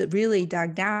really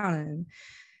dug down. And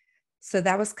so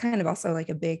that was kind of also like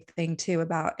a big thing too,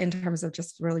 about in terms of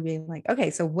just really being like,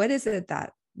 okay, so what is it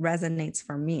that resonates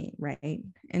for me, right?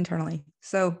 Internally.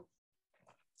 So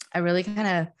I really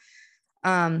kind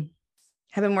of,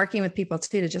 have been working with people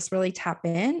too to just really tap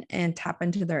in and tap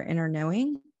into their inner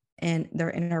knowing and their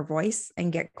inner voice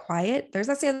and get quiet.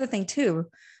 That's the other thing too.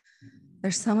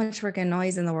 There's so much freaking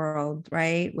noise in the world,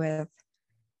 right? With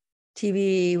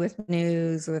TV, with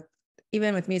news, with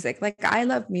even with music. Like I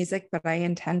love music, but I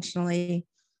intentionally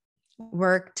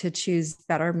work to choose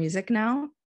better music now,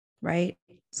 right?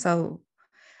 So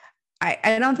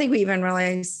I don't think we even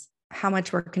realize how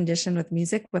much we're conditioned with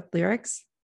music, with lyrics.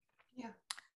 Yeah.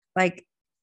 Like,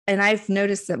 and I've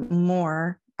noticed it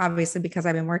more, obviously, because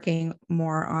I've been working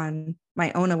more on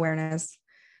my own awareness,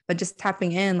 but just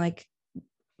tapping in, like,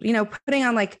 you know, putting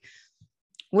on like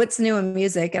what's new in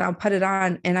music, and I'll put it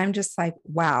on and I'm just like,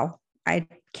 wow, I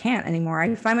can't anymore.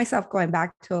 I find myself going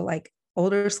back to like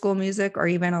older school music, or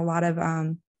even a lot of,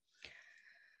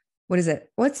 what is it?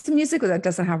 What's the music that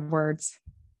doesn't have words?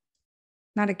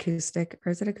 Not acoustic,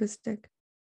 or is it acoustic?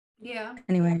 Yeah.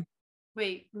 Anyway.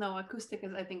 Wait, no, acoustic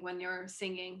is I think when you're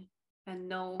singing and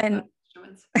no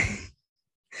instruments.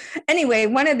 Anyway,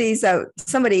 one of these,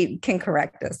 somebody can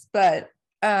correct us, but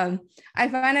I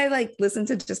find I like listen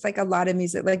to just like a lot of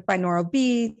music, like binaural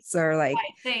beats or like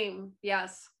same,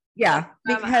 yes. Yeah,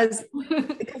 because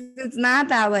it's not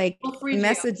that like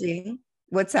messaging.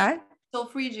 What's that?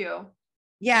 Solfeggio.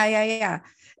 Yeah.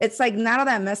 It's like not all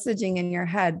that messaging in your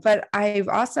head, but I've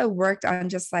also worked on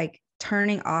just like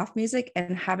turning off music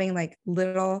and having like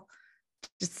little,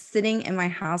 just sitting in my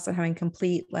house and having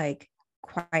complete like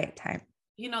quiet time.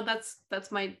 You know,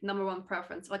 that's my number one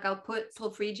preference. Like I'll put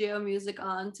solfeggio music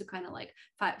on to kind of like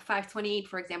 528,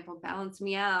 for example, balance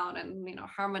me out and, you know,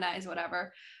 harmonize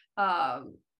whatever,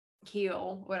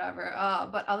 heal whatever.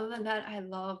 But other than that, I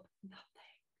love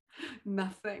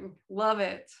nothing. Love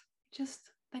it. Just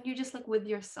then you're just like with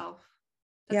yourself.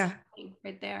 That's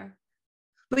right there.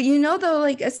 But you know, though,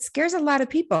 like it scares a lot of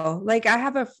people. Like I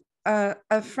have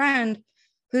a friend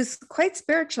who's quite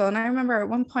spiritual, and I remember at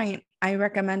one point I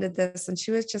recommended this, and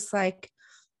she was just like,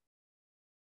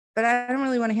 "But I don't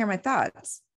really want to hear my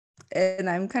thoughts." And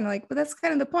I'm kind of like, "But that's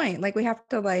kind of the point. Like we have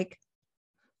to like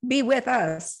be with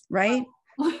us, right?"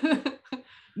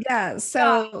 Yeah.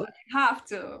 So you have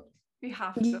to. You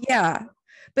have to. Yeah.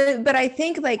 But I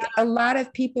think like a lot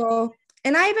of people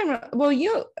And I even, well,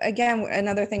 you, again,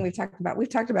 another thing we've talked about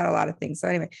a lot of things. So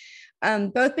anyway,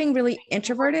 both being really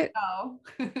introverted. Oh,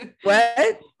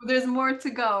 What? there's more to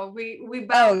go. We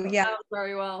balance Oh yeah. out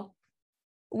very well.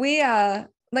 We,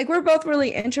 like we're both really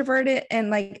introverted. And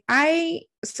like,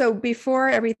 so before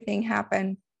everything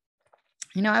happened,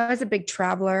 you know, I was a big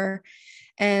traveler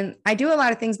and I do a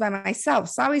lot of things by myself.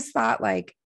 So I always thought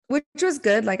like, which was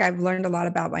good. Like I've learned a lot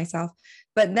about myself.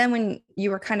 But then when you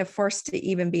were kind of forced to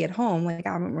even be at home, like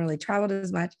I haven't really traveled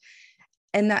as much.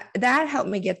 And that helped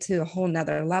me get to a whole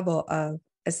nother level of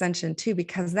ascension too,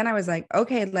 because then I was like,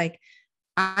 okay, like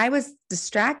I was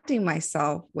distracting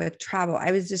myself with travel.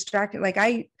 I was distracted. Like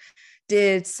I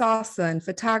did salsa and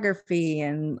photography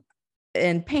and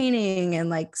painting. And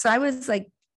like, so I was like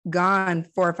gone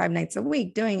 4 or 5 nights a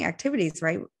week doing activities,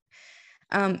 right?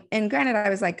 And granted, I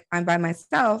was like, I'm by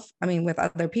myself, I mean, with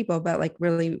other people, but like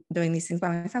really doing these things by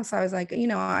myself. So I was like, you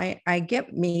know, I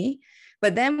get me.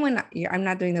 But then when I'm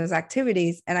not doing those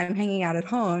activities and I'm hanging out at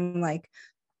home, I'm like,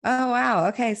 oh wow,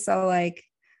 okay. So like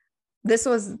this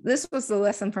was the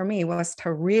lesson for me, was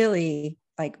to really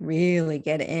like really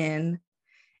get in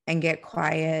and get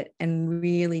quiet and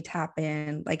really tap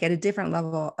in, like at a different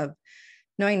level of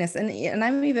knowingness. And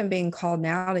I'm even being called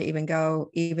now to even go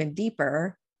even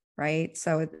deeper, right?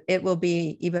 So it will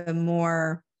be even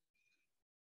more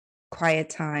quiet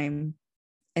time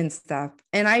and stuff.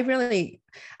 And I really,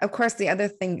 of course, the other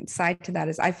thing side to that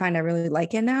is I find I really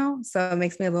like it now. So it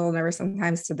makes me a little nervous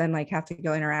sometimes to then like have to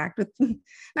go interact with,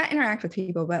 not interact with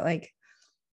people, but like,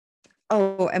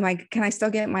 oh, can I still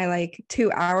get my like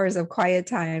 2 hours of quiet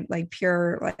time, like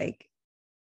pure like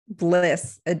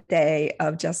bliss a day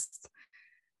of just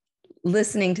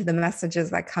listening to the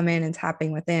messages that come in and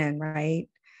tapping within, right?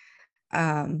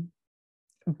 um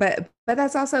but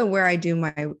that's also where I do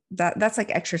my that's like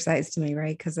exercise to me,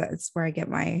 right? Because that's where I get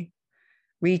my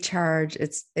recharge.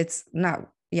 It's not,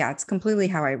 yeah, it's completely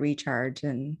how I recharge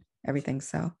and everything.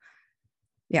 So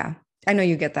yeah, I know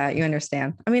you get that, you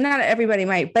understand. I mean, not everybody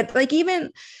might, but like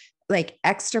even like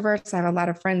extroverts, I have a lot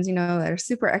of friends, you know, that are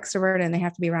super extrovert and they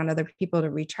have to be around other people to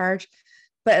recharge.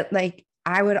 But like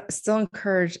I would still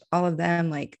encourage all of them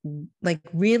like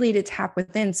really to tap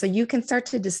within so you can start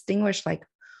to distinguish like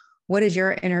what is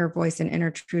your inner voice and inner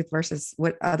truth versus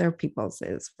what other people's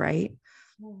is, right?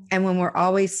 And when we're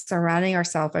always surrounding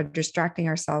ourselves or distracting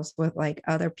ourselves with like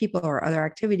other people or other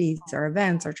activities or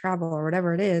events or travel or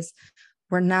whatever it is,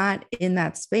 we're not in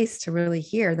that space to really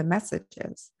hear the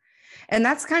messages. And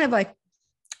that's kind of like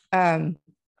um,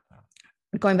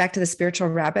 going back to the spiritual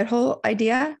rabbit hole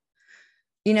idea.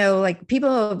 You know, like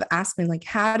people have asked me like,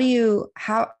 how do you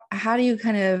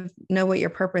kind of know what your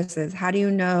purpose is? How do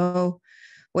you know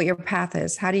what your path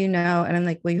is? How do you know? And I'm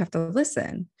like, well, you have to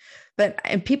listen.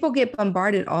 And people get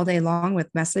bombarded all day long with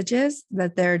messages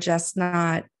that they're just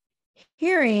not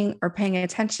hearing or paying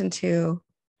attention to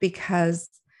because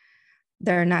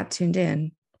they're not tuned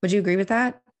in. Would you agree with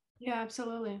that? Yeah,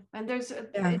 absolutely. And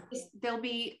Yeah.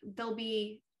 there'll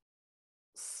be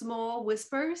small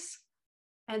whispers,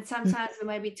 and sometimes it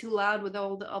might be too loud with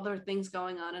all the other things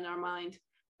going on in our mind.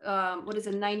 What is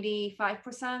it,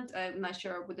 95%? I'm not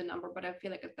sure with the number, but I feel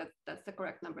like that's the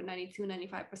correct number.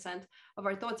 95% of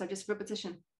our thoughts are just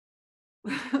repetition.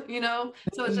 So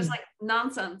it's just Mm. like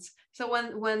nonsense. So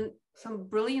when some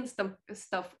brilliant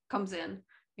stuff comes in,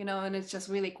 and it's just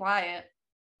really quiet,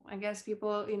 I guess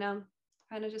people,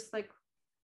 kind of just like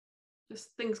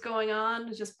just things going on.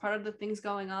 It's just part of the things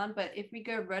going on. But if we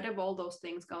get rid of all those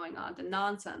things going on, the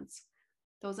nonsense,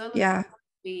 those other things Yeah.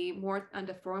 be more on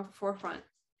the forefront,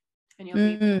 and you'll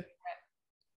be. Mm.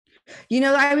 You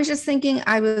know, I was just thinking,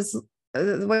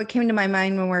 what came to my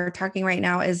mind when we're talking right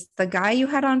now is the guy you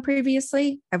had on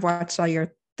previously. I've watched all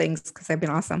your things because they've been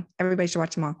awesome. Everybody should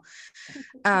watch them all.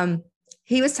 Um,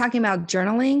 he was talking about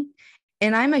journaling,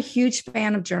 and I'm a huge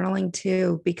fan of journaling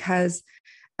too, because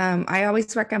I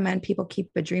always recommend people keep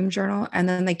a dream journal and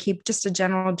then they keep just a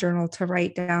general journal to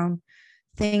write down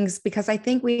things, because I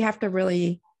think we have to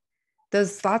really,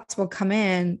 those thoughts will come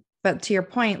in, but to your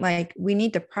point, like we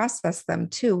need to process them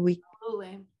too.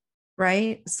 Absolutely.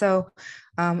 Right. So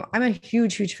I'm a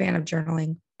huge fan of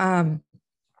journaling.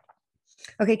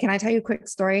 Okay, can I tell you a quick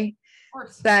story? Of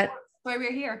course. That why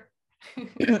we're here.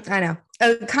 I know.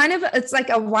 It's like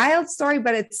a wild story,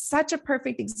 but it's such a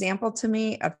perfect example to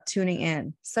me of tuning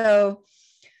in. So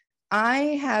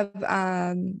I have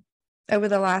over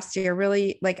the last year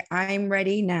really like I'm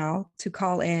ready now to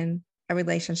call in a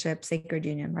relationship sacred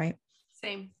union, right?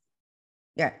 Same.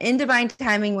 Yeah, in divine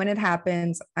timing when it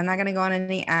happens. I'm not going to go on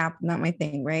any app, not my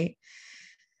thing, right?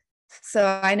 So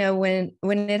I know when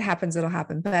it happens, it'll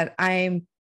happen. But I'm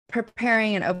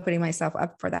preparing and opening myself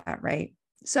up for that, right?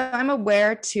 So I'm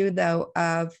aware too, though,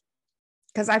 of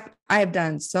because I have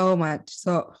done so much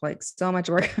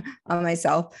work on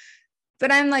myself,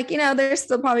 but I'm like, there's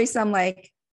still probably some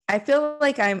like I feel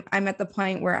like I'm at the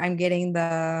point where I'm getting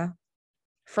the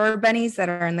fur bunnies that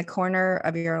are in the corner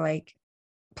of your like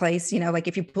place, like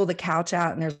if you pull the couch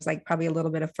out and there's like probably a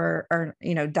little bit of fur or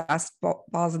dust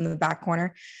balls in the back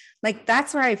corner, like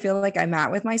that's where I feel like I'm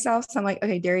at with myself. So I'm like,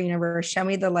 okay, Dairy Universe, show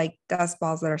me the like dust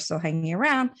balls that are still hanging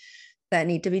around that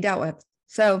need to be dealt with.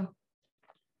 So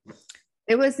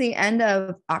it was the end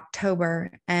of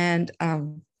October, and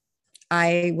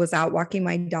I was out walking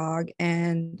my dog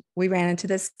and we ran into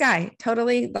this guy,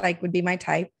 totally like would be my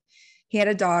type. He had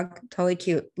a dog, totally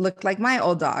cute, looked like my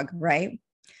old dog, right?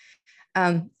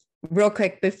 Real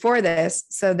quick before this,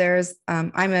 so there's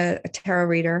I'm a tarot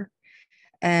reader,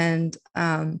 and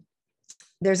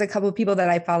there's a couple of people that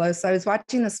I follow. So I was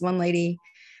watching this one lady,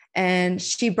 and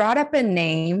she brought up a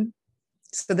name.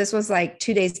 So this was like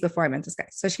 2 days before I met this guy.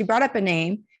 So she brought up a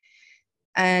name,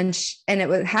 and it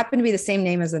would happen to be the same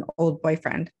name as an old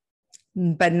boyfriend,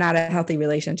 but not a healthy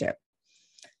relationship.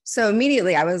 So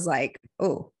immediately I was like,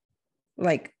 oh,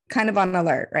 like kind of on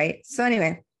alert, right? So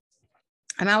anyway,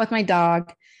 I'm out with my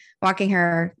dog, walking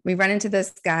her. We run into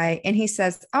this guy, and he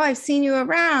says, "Oh, I've seen you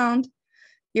around.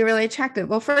 You're really attractive."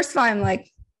 Well, first of all, I'm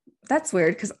like, that's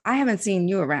weird because I haven't seen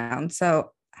you around.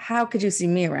 So how could you see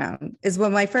me around is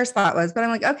what my first thought was. But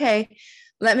I'm like, okay,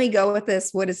 let me go with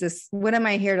this. What is this? What am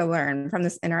I here to learn from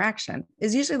this interaction?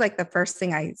 Is usually like the first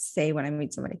thing I say when I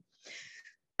meet somebody.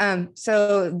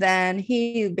 So then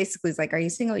he basically is like, "Are you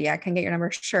single?" "Yeah." "Can I get your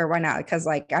number?" "Sure. Why not?" Because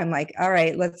like, I'm like, all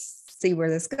right, let's see where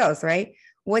this goes. Right.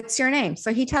 "What's your name?"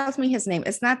 So he tells me his name.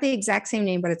 It's not the exact same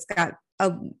name, but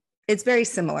it's very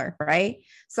similar. Right.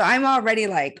 So I'm already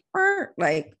like,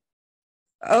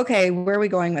 okay, where are we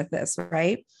going with this?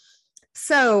 Right.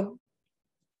 So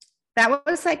that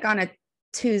was like on a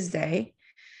Tuesday.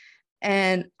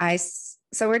 And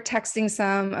so we're texting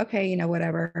some, okay,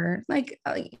 whatever, like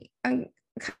I'm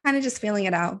kind of just feeling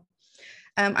it out.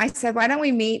 I said, why don't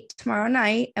we meet tomorrow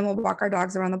night and we'll walk our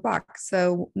dogs around the block.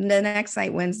 So the next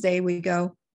night, Wednesday, we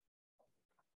go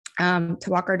to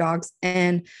walk our dogs,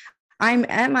 and I'm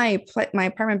at my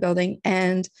apartment building,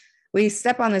 and we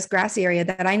step on this grassy area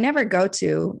that I never go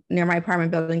to near my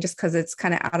apartment building just because it's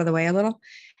kind of out of the way a little.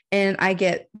 And I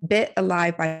get bit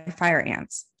alive by fire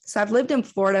ants. So I've lived in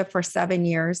Florida for 7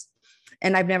 years,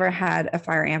 and I've never had a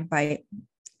fire ant bite.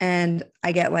 And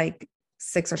I get like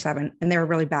 6 or 7, and they were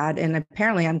really bad. And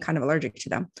apparently I'm kind of allergic to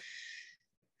them.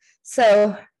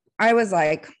 So I was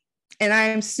like, and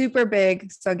I'm super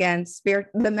big. So again, are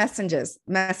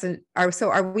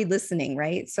we listening?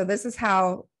 Right. So this is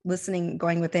how listening,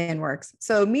 going within works.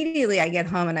 So immediately I get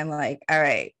home and I'm like, all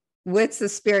right, what's the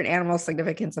spirit animal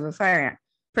significance of a fire ant?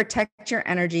 Protect your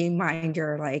energy, mind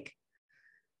your like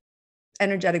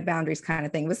energetic boundaries kind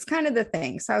of thing was kind of the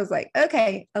thing. So I was like,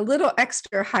 okay, a little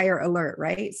extra higher alert.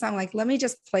 Right. So I'm like, let me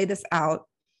just play this out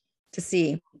to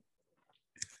see.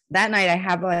 That night I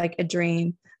have like a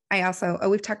dream. I also,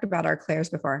 we've talked about our clairs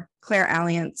before,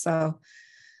 clairalliance. So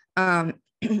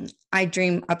I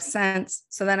dream up scents.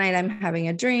 So that night I'm having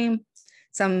a dream.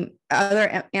 Some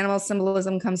other animal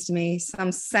symbolism comes to me,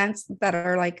 some scents that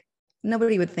are like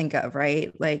nobody would think of,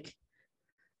 right? Like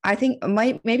I think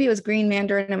maybe it was green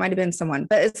mandarin. It might've been someone,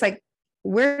 but it's like,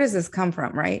 where does this come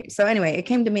from? Right. So anyway, it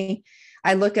came to me.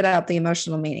 I look it up, the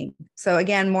emotional meaning. So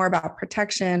again, more about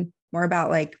protection, more about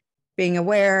like being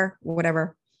aware,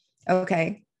 whatever.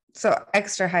 Okay. So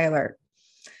extra high alert.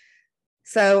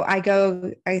 So I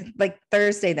like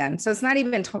Thursday then. So it's not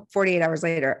even 48 hours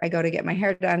later. I go to get my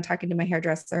hair done, talking to my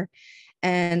hairdresser.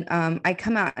 And I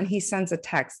come out and he sends a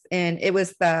text, and it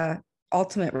was the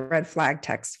ultimate red flag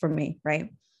text for me.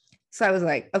 Right. So I was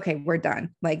like, okay, we're done.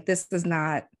 Like, this is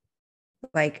not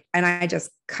like, and I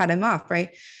just cut him off.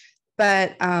 Right.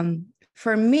 But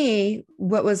for me,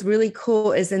 what was really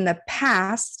cool is in the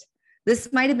past,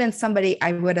 this might've been somebody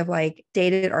I would have like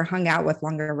dated or hung out with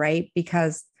longer. Right.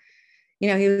 Because,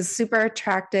 he was super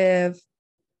attractive.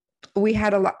 We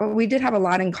did have a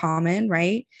lot in common.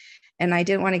 Right. And I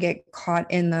didn't want to get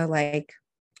caught in the, like,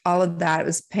 all of that. It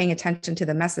was paying attention to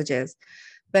the messages,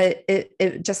 but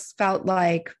it just felt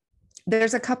like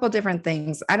there's a couple different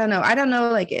things. I don't know.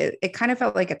 Like it kind of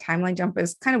felt like a timeline jump. It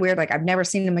was kind of weird. Like I've never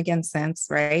seen him again since.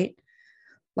 Right.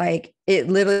 Like it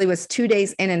literally was 2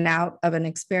 days in and out of an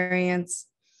experience.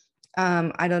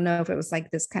 I don't know if it was like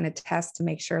this kind of test to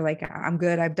make sure like I'm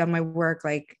good. I've done my work.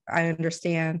 Like I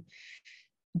understand,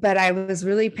 but I was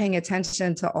really paying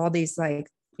attention to all these, like,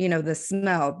 the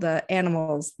smell, the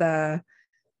animals, the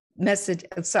message.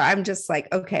 So I'm just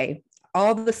like, okay,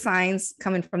 all the signs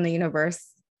coming from the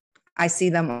universe. I see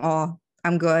them all.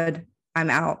 I'm good. I'm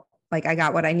out. Like I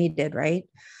got what I needed, right?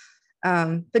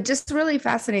 But just really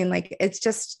fascinating. Like it's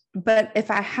just, but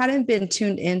if I hadn't been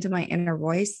tuned into my inner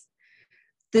voice,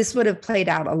 this would have played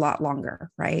out a lot longer,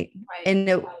 right?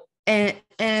 Right.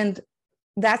 And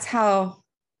that's how,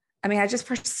 I mean, I just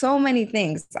for so many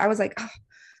things, I was like, oh,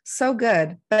 so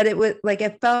good. But it was like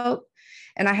it felt,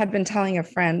 and I had been telling a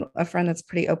friend that's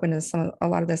pretty open to a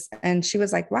lot of this, and she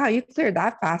was like, wow, you cleared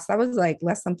that fast. That was like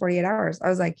less than 48 hours. I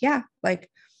was like, yeah, like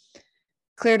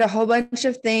cleared a whole bunch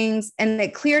of things, and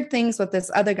it cleared things with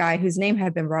this other guy whose name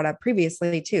had been brought up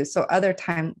previously too. So other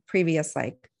time previous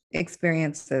like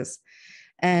experiences.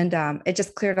 And it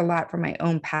just cleared a lot from my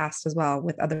own past as well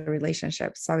with other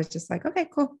relationships. So I was just like, okay,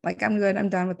 cool. Like I'm good. I'm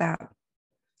done with that.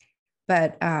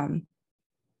 But and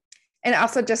it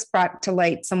also just brought to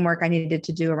light some work I needed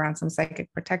to do around some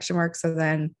psychic protection work. So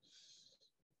then,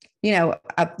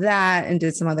 up that and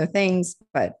did some other things.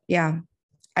 But yeah,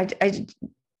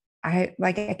 I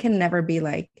like, I can never be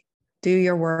like, do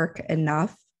your work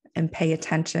enough and pay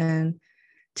attention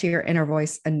to your inner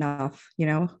voice enough.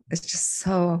 It's just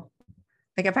so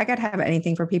like, if I could have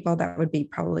anything for people, that would be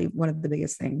probably one of the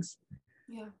biggest things.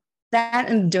 Yeah. That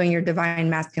and doing your divine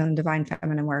masculine, divine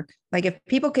feminine work. Like if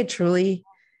people could truly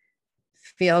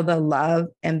feel the love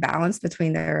and balance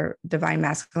between their divine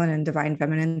masculine and divine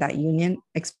feminine, that union,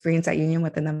 experience that union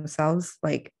within themselves,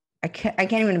 like I can't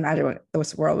even imagine what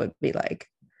this world would be like.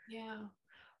 Yeah.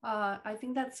 I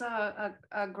think that's a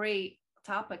great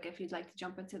topic if you'd like to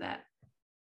jump into that.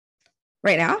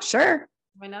 Right now? Sure.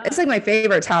 Why not? It's like my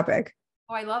favorite topic.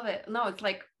 Oh, I love it. No, it's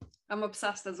like I'm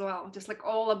obsessed as well. Just like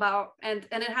all about, and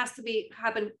it has to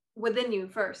happen within you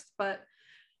first, but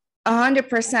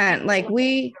 100%. Like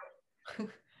we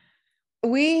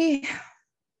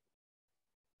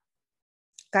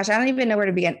gosh, I don't even know where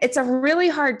to begin. It's a really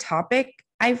hard topic,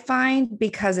 I find,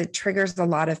 because it triggers a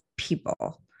lot of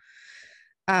people.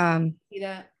 see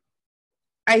that.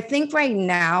 I think right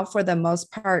now, for the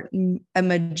most part, a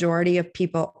majority of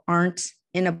people aren't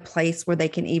in a place where they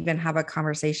can even have a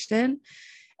conversation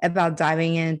about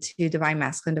diving into divine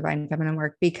masculine, divine feminine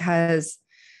work, because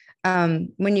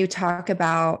when you talk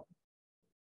about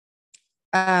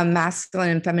masculine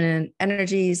and feminine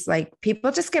energies, like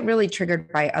people just get really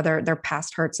triggered by their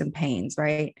past hurts and pains,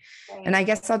 right? And I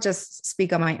guess I'll just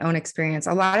speak on my own experience.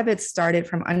 A lot of it started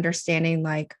from understanding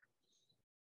like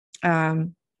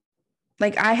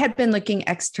I had been looking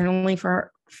externally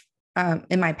for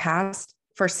in my past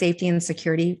for safety and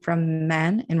security from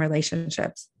men in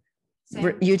relationships.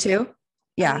 Same. You too?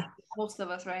 Yeah. I mean, most of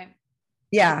us, right?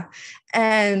 Yeah.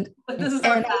 And but this is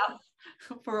our path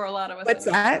for a lot of us. What's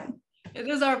that? It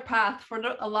is our path for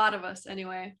a lot of us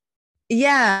anyway.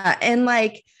 Yeah. And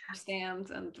like understand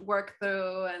and work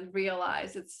through and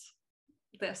realize it's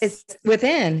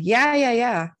within.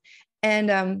 Yeah.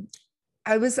 And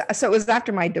it was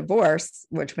after my divorce,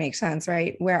 which makes sense,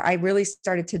 right? Where I really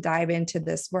started to dive into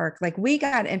this work. Like we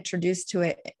got introduced to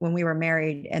it when we were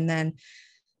married, and then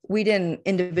we didn't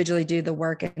individually do the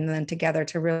work and then together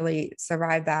to really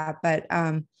survive that. But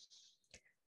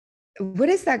what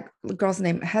is that girl's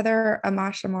name? Heather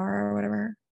Amashimara or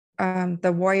whatever.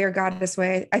 The Warrior Goddess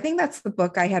Way. I think that's the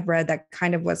book I had read that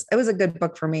kind of it was a good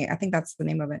book for me. I think that's the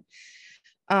name of it.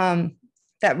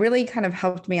 That really kind of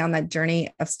helped me on that journey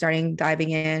of diving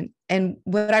in. And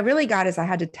what I really got is I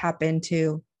had to tap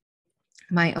into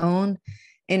my own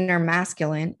inner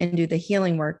masculine and do the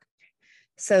healing work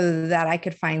so that I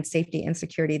could find safety and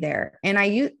security there. And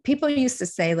people used to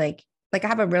say like I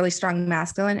have a really strong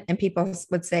masculine, and people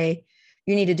would say,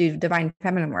 you need to do divine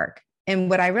feminine work. And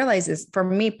what I realized is, for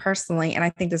me personally, and I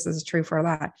think this is true for a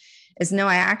lot, is no,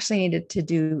 I actually needed to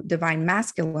do divine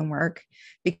masculine work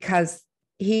because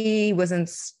he wasn't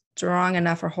strong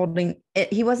enough for holding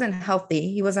it. He wasn't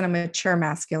healthy. He wasn't a mature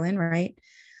masculine, right?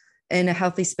 In a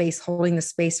healthy space, holding the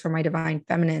space for my divine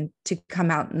feminine to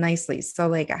come out nicely. So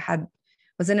like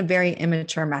was in a very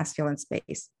immature masculine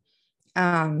space.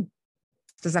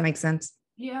 Does that make sense?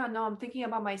 Yeah, no, I'm thinking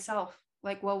about myself,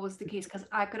 like what was the case? Because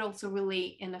I could also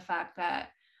relate in the fact that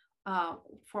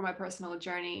for my personal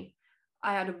journey,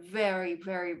 I had a very,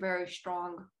 very, very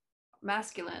strong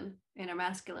inner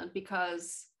masculine,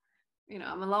 because,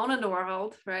 I'm alone in the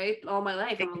world, right? All my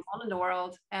life, I'm alone in the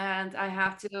world, and I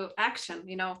have to action,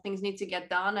 things need to get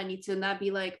done. I need to not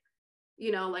be like,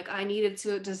 like I needed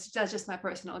to that's just my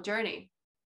personal journey.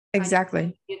 Exactly.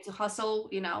 I needed to hustle,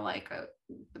 like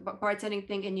the bartending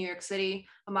thing in New York City.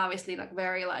 I'm obviously like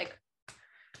very like,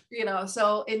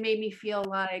 so it made me feel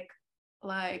like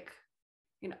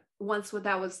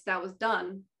that was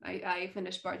done, I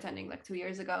finished bartending like 2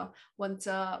 years ago. Once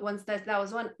that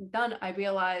was done, I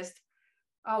realized,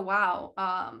 oh wow,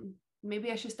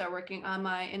 maybe I should start working on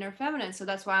my inner feminine. So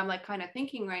that's why I'm like kind of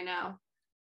thinking right now,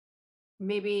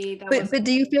 maybe that was. But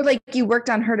do you feel like you worked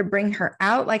on her to bring her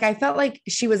out? Like I felt like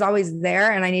she was always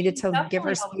there and I needed to give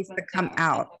her Definitely always space been to come there.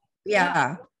 out. Yeah,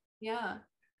 Yeah. yeah,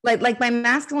 Like my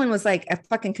masculine was like a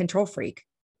fucking control freak,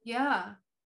 yeah.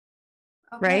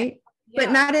 Okay. right? But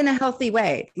Yeah. not in a healthy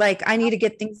way. Like I need to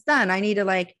get things done. I need to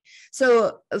like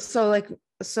so it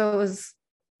was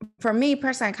for me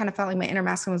personally, I kind of felt like my inner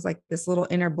masculine was like this little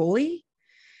inner bully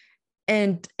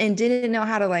and didn't know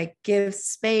how to like give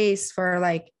space for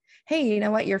like, hey, you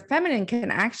know what? Your feminine can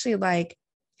actually like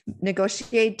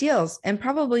negotiate deals and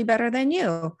probably better than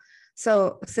you.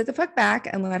 So sit the fuck back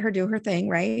and let her do her thing,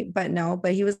 right? But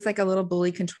he was like a little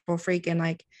bully control freak and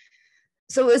like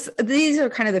so it was these are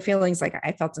kind of the feelings like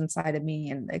I felt inside of me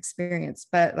and the experience.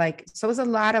 But like so it was a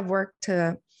lot of work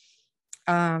to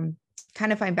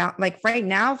kind of find out like right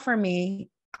now for me,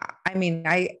 I mean,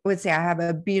 I would say I have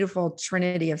a beautiful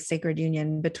trinity of sacred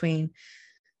union between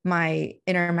my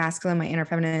inner masculine, my inner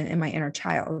feminine, and my inner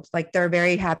child. Like they're a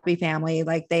very happy family.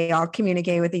 Like they all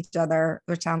communicate with each other,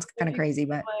 which sounds kind of crazy,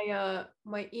 but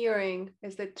My earring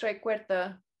is the tres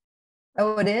cuarta.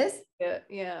 oh, it is?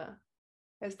 Yeah.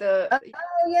 It's the Oh,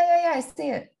 yeah. I see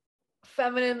it.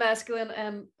 feminine, masculine,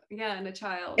 and a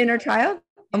child. Inner child?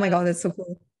 Oh my Yeah. God, that's so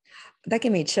cool. That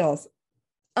gave me chills.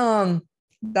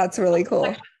 That's really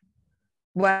cool.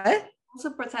 What? Also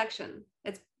protection.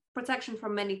 It's protection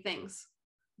from many things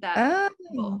that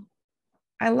Oh,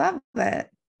 I love it.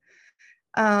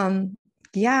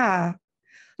 Yeah.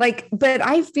 Like, but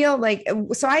I feel like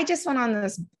so I just went on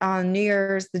this on New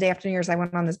Year's, the day after New Year's, I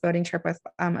went on this boating trip with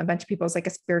a bunch of people. It's like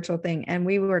a spiritual thing. And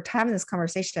we were having this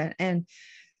conversation. And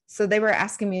so they were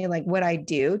asking me like what I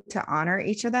do to honor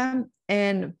each of them.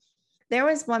 And there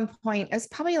was one point, it's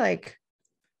probably like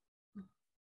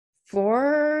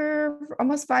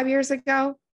almost 5 years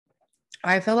ago.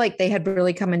 I feel like they had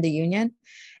really come into union.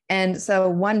 And so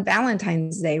one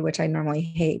Valentine's Day, which I normally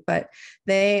hate, but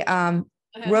they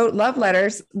wrote love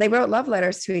letters. They wrote love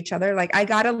letters to each other. Like I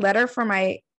got a letter for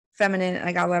my feminine, and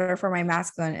I got a letter for my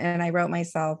masculine, and I wrote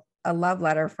myself a love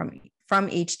letter from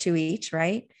each to each,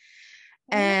 right?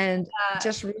 And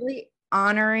just really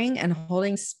honoring and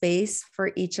holding space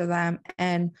for each of them.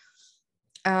 And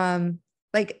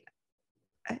like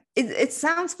it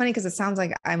sounds funny because it sounds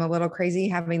like I'm a little crazy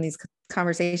having these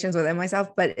conversations within myself,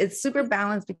 but it's super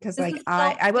balanced because like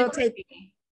I will take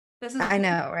I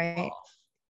know, right?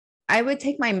 I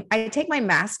take my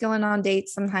masculine on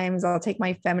dates sometimes. I'll take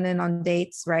my feminine on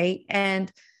dates, right? And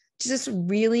just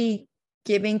really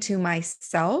giving to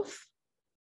myself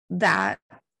that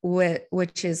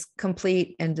which is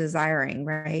complete and desiring,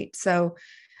 right? So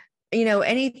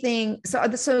anything,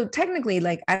 so technically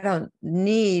like I don't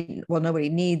need, well, nobody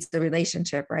needs the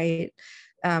relationship, right?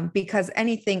 Because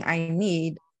anything I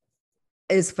need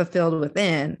is fulfilled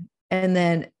within. And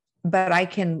then but I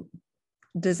can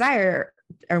desire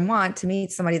or want to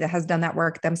meet somebody that has done that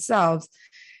work themselves,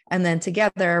 and then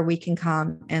together we can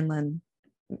come and then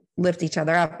lift each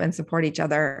other up and support each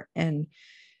other and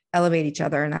elevate each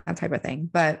other and that type of thing.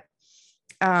 But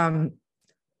I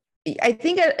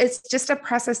think it's just a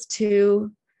process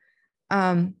to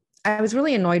I was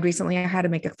really annoyed recently. I had to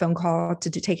make a phone call to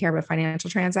take care of a financial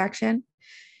transaction,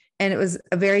 and it was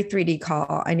a very 3D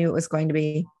call. I knew it was going to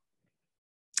be.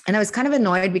 And I was kind of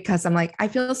annoyed because I'm like, I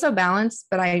feel so balanced,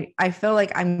 but I feel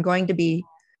like I'm going to be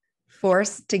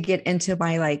forced to get into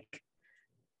my like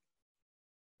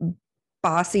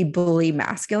bossy bully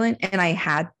masculine. And I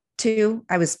had to,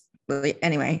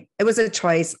 anyway, it was a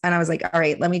choice. And I was like, all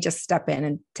right, let me just step in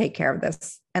and take care of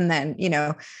this. And then,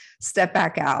 step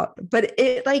back out. But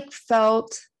it like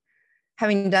felt,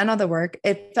 having done all the work,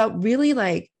 it felt really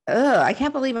like, I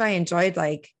can't believe I enjoyed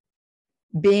like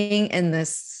being in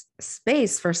this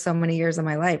space for so many years of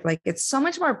my life. Like it's so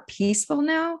much more peaceful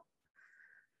now,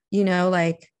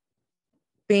 like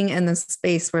being in this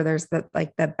space where there's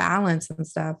the balance and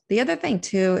stuff. The other thing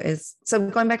too is,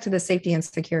 so going back to the safety and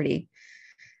security,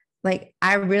 like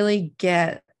I really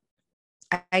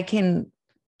I can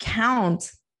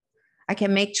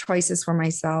make choices for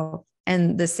myself,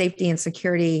 and the safety and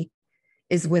security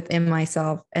is within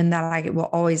myself, and that I will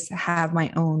always have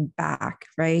my own back.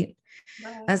 Right.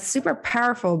 That's super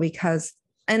powerful because,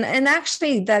 and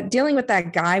actually that dealing with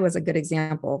that guy was a good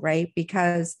example, right?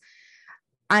 Because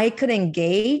I could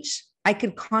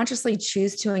consciously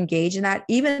choose to engage in that,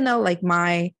 even though like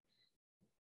my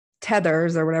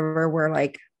tethers or whatever were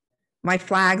like my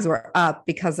flags were up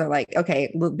because they're like,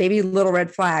 okay, baby little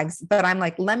red flags. But I'm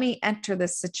like, let me enter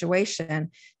this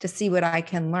situation to see what I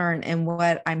can learn and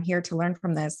what I'm here to learn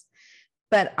from this.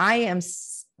 But I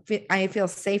feel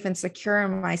safe and secure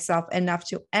in myself enough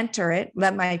to enter it,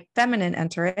 let my feminine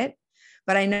enter it.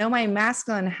 But I know my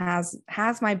masculine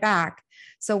has my back.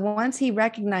 So once he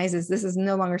recognizes this is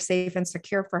no longer safe and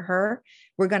secure for her,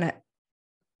 we're going to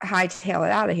hightail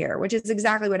it out of here, which is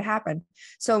exactly what happened.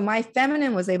 So my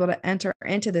feminine was able to enter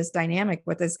into this dynamic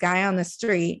with this guy on the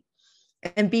street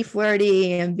and be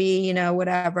flirty and be,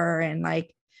 whatever, and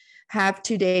like have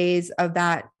 2 days of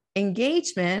that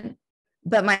engagement.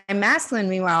 But my masculine,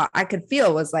 meanwhile, I could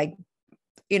feel was like,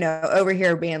 over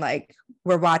here being like,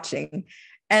 we're watching.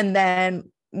 And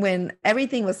then when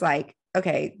everything was like,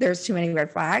 okay, there's too many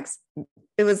red flags,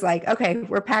 it was like, okay,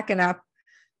 we're packing up.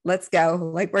 Let's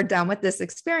go. Like, we're done with this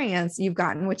experience. You've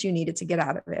gotten what you needed to get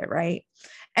out of it. Right.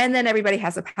 And then everybody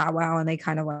has a powwow and they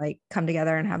kind of like come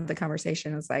together and have the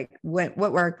conversation. It's like, what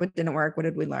worked, what didn't work? What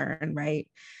did we learn? Right.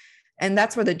 And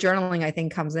that's where the journaling, I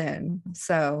think, comes in.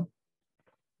 So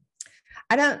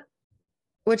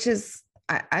which is,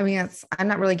 I mean, I'm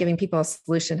not really giving people a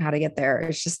solution how to get there.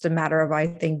 It's just a matter of, I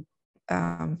think,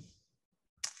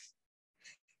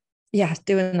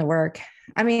 doing the work.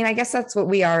 I mean, I guess that's what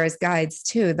we are as guides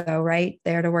too, though, right?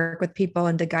 There to work with people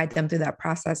and to guide them through that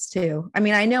process too. I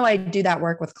mean, I know I do that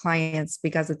work with clients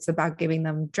because it's about giving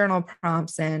them journal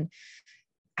prompts and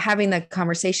having the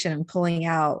conversation and pulling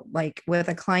out, like with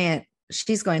a client,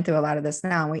 she's going through a lot of this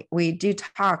now. We do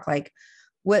talk like,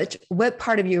 what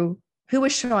part of you, who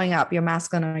was showing up, your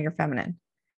masculine or your feminine?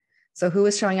 So who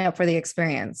was showing up for the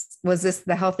experience? Was this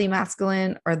the healthy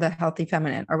masculine or the healthy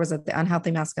feminine? Or was it the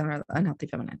unhealthy masculine or the unhealthy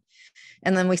feminine?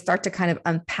 And then we start to kind of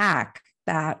unpack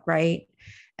that, right?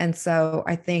 And so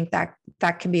I think that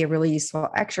can be a really useful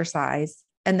exercise.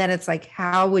 And then it's like,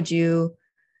 how would you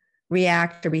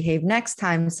react or behave next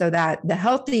time so that the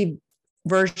healthy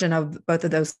version of both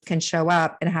of those can show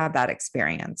up and have that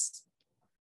experience?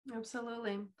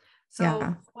 Absolutely. So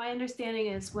yeah. My understanding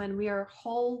is when we are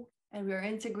whole and we are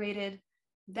integrated,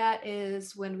 that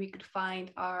is when we could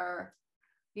find our,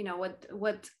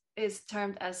 what is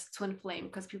termed as twin flame,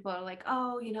 because people are like,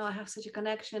 oh, I have such a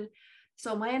connection.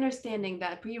 So my understanding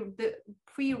that the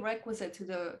prerequisite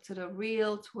to the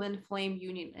real twin flame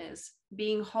union is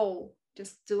being whole,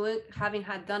 just having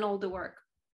had done all the work,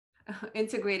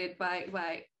 integrated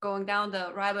by going down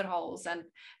the rabbit holes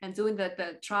and doing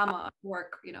the trauma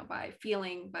work, by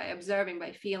feeling, by observing,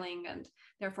 by feeling, and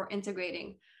therefore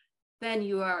integrating. Then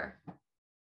you are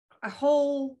a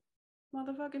whole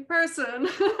motherfucking person,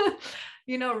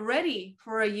 ready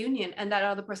for a union. And that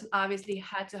other person obviously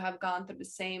had to have gone through the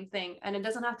same thing. And it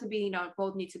doesn't have to be,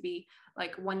 both need to be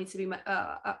like, one needs to be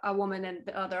a woman and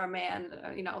the other a man,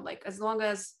 like as long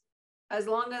as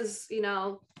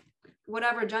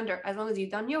whatever gender, as long as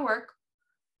you've done your work,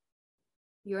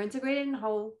 you're integrated and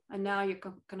whole, and now you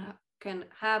can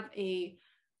have a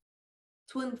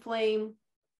twin flame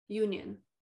union.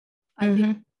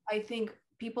 I think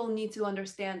people need to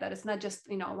understand that it's not just,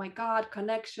 oh my God,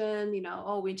 connection, we've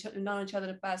known each other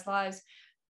in past lives.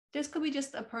 This could be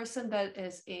just a person that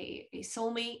is a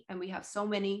soulmate, and we have so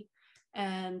many,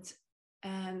 and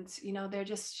they're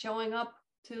just showing up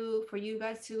for you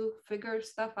guys to figure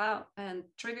stuff out and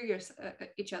trigger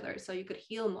each other so you could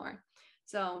heal more.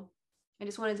 So I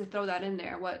just wanted to throw that in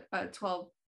there, what a 12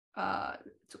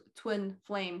 twin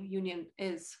flame union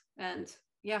is. And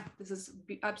yeah, this is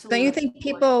absolutely. Don't you think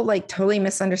people like totally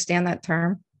misunderstand that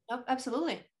term? Oh,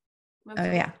 absolutely. Oh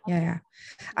yeah.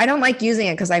 I don't like using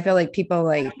it because I feel like people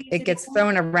like it gets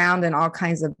thrown around in all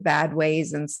kinds of bad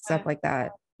ways and stuff like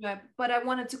that. Yeah, but I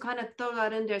wanted to kind of throw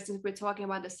that in there since we're talking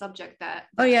about the subject that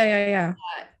yeah.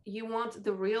 You want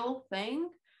the real thing.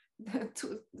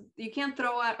 You can't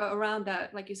throw around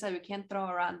that, like you said, we can't throw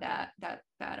around that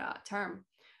term.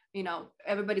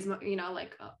 Everybody's,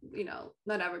 like,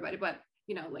 not everybody, but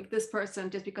like this person,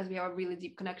 just because we have a really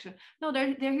deep connection. No,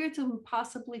 they're here to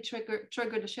possibly trigger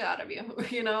the shit out of you.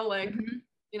 Like,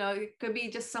 it could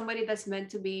be just somebody that's meant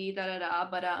to be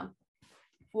but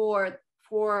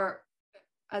for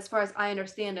as far as I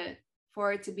understand it,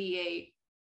 for it to be a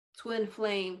twin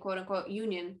flame, quote unquote,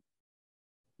 union,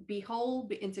 be whole,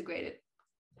 be integrated.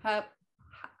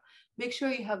 Make sure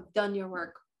you have done your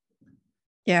work.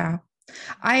 Yeah.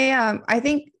 I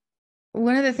think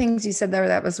one of the things you said there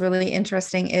that was really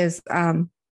interesting is I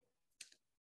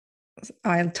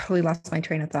totally lost my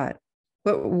train of thought.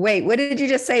 But wait, what did you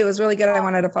just say? It was really good. I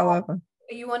wanted to follow up on.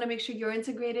 You want to make sure you're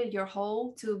integrated, you're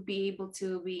whole, to be able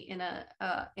to be in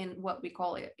in what we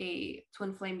call a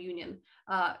twin flame union,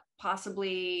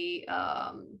 possibly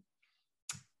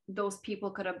those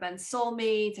people could have been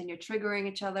soulmates and you're triggering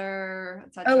each other,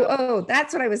 Oh, etc.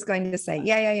 that's what I was going to say.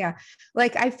 Yeah.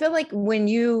 Like, I feel like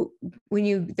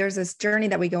there's this journey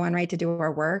that we go on, right, to do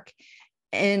our work.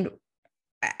 And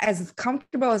as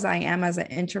comfortable as I am as an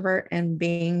introvert and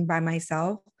being by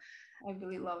myself, I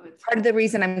really love it. part of the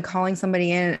reason I'm calling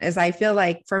somebody in is I feel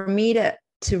like for me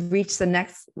to reach the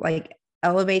next, like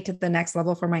elevate to the next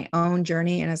level for my own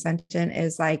journey and ascension,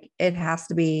 is like, it has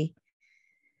to be,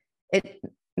 it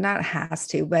not has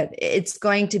to, but it's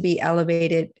going to be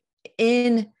elevated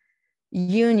in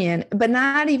union, but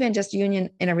not even just union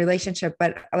in a relationship,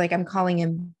 but like I'm calling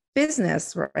in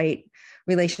business, right?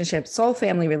 Relationships, soul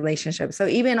family relationships. So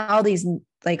even all these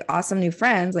like awesome new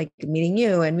friends, like meeting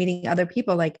you and meeting other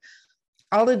people, like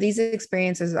all of these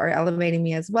experiences are elevating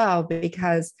me as well,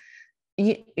 because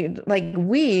like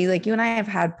you and I have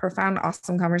had profound,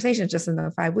 awesome conversations just in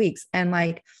the 5 weeks. And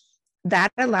like,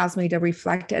 that allows me to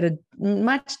reflect at a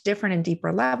much different and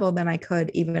deeper level than I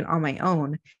could even on my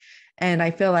own. And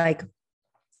I feel like,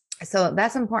 so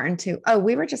that's important too. Oh,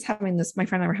 we were just having this, my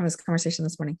friend and I were having this conversation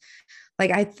this morning.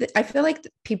 Like, I feel like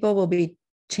people will be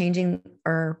changing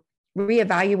or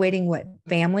reevaluating what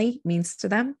family means to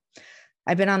them.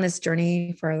 I've been on this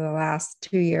journey for the last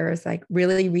 2 years, like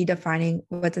really redefining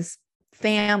what this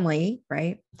family,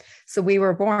 right? So we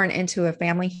were born into a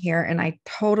family here, and I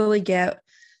totally get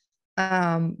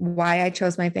why I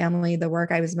chose my family, the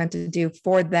work I was meant to do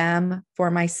for them,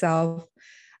 for myself,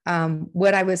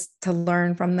 what I was to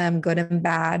learn from them, good and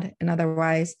bad and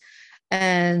otherwise.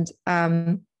 And,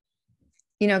 kind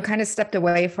of stepped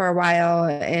away for a while,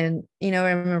 and,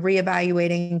 I'm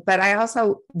reevaluating, but I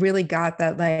also really got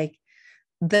that, like,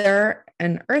 they're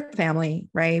an earth family,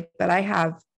 right? But I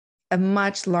have a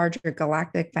much larger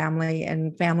galactic family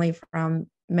and family from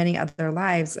many other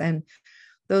lives. And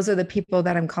those are the people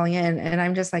that I'm calling in. And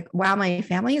I'm just like, wow, my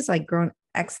family is like grown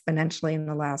exponentially in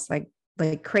the last, like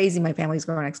crazy. My family's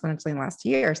grown exponentially in the last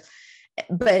years.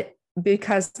 But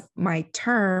because my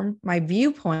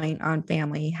viewpoint on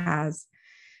family has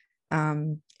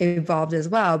evolved as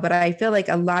well. But I feel like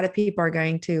a lot of people are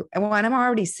going to, and I'm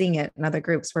already seeing it in other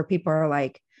groups where people are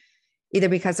like, either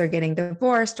because they're getting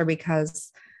divorced or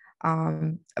because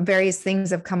various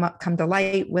things have come to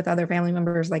light with other family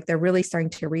members, like they're really starting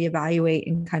to reevaluate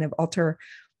and kind of alter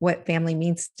what family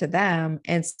means to them.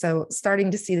 And so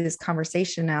starting to see this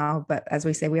conversation now, but as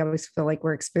we say, we always feel like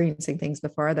we're experiencing things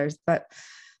before others, but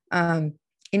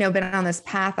been on this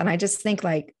path. And I just think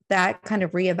like that kind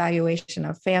of reevaluation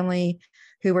of family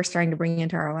who we're starting to bring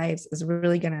into our lives is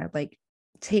really going to like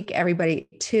take everybody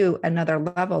to another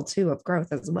level too of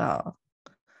growth as well.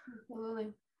 Absolutely.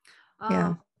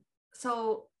 Yeah.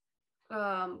 So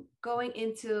going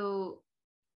into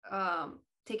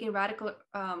taking radical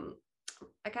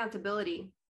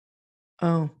accountability.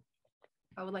 Oh,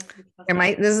 I would like to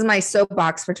discuss this is my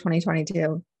soapbox for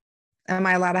 2022. Am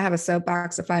I allowed to have a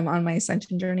soapbox if I'm on my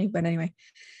ascension journey? But anyway,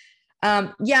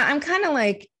 yeah, I'm kind of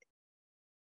like,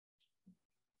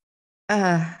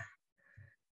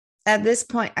 at this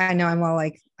point, I know I'm all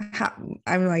like,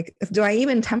 I'm like, do I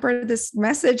even temper this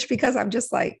message? Because I'm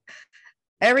just like,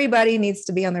 everybody needs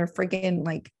to be on their freaking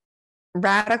like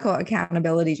radical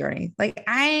accountability journey. Like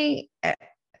I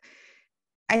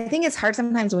think it's hard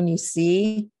sometimes when you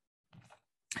see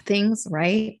things,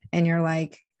 right? And you're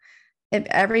like, if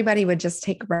everybody would just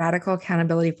take radical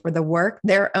accountability for the work,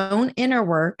 their own inner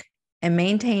work, and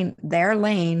maintain their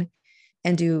lane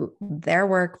and do their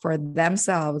work for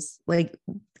themselves. Like,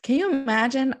 can you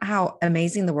imagine how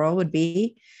amazing the world would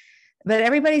be? But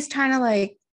everybody's trying to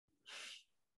like,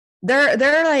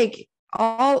 they're like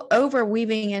all over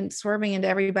weaving and swerving into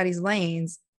everybody's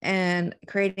lanes and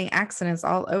creating accidents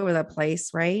all over the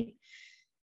place, right?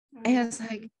 And it's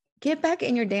like, get back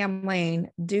in your damn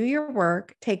lane, do your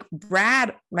work, take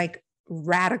radical.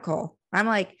 I'm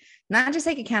like, not just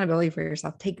take accountability for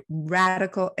yourself, take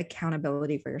radical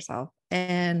accountability for yourself.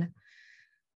 And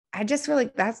I just feel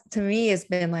like that's, to me, has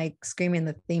been like screaming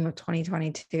the theme of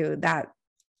 2022, that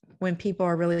when people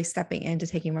are really stepping into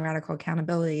taking radical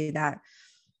accountability, that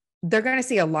they're going to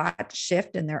see a lot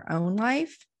shift in their own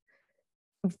life.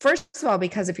 First of all,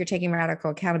 because if you're taking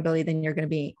radical accountability, then you're going to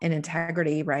be in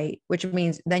integrity, right? Which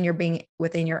means then you're being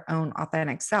within your own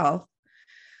authentic self,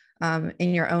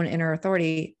 in your own inner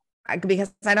authority.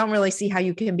 Because I don't really see how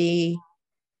you can be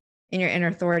in your inner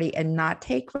authority and not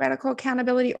take radical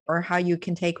accountability, or how you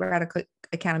can take radical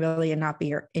accountability and not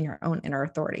be in your own inner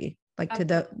authority. Like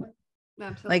Absolutely.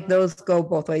 Like those go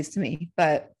both ways to me.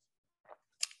 But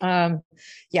yeah,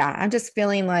 I'm just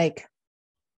feeling like,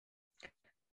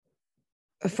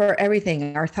 for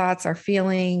everything, our thoughts, our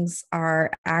feelings, our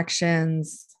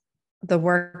actions, the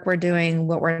work we're doing,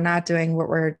 what we're not doing, what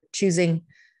we're choosing.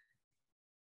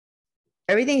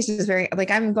 Everything's just very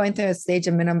like I'm going through a stage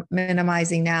of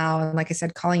minimizing now. And like I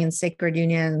said, calling in sacred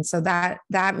union. So that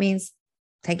means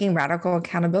taking radical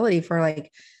accountability for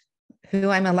like who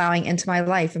I'm allowing into my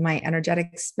life and my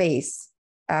energetic space,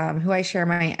 who I share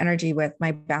my energy with,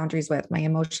 my boundaries with, my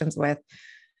emotions with,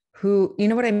 who, you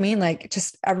know what I mean? Like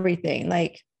just everything.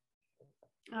 Like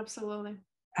Absolutely.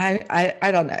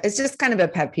 I don't know. It's just kind of a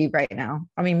pet peeve right now.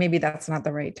 I mean, maybe that's not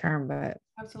the right term, but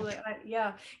Absolutely.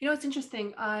 Yeah. You know, it's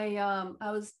interesting. I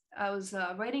was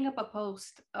writing up a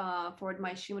post for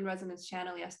my Schumann Resonance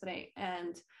channel yesterday,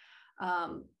 and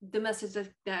the message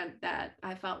that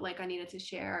I felt like I needed to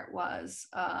share was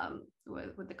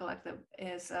with the collective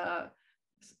is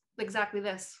exactly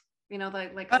this. You know,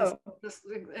 like this,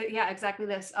 yeah, exactly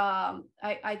this.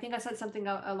 I think I said something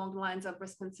along the lines of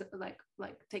like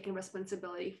taking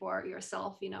responsibility for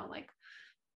yourself.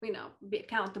 Be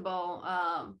accountable.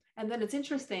 And then it's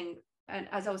interesting, and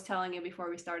as I was telling you before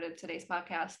we started today's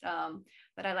podcast,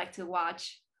 that I like to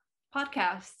watch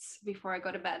podcasts before I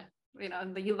go to bed.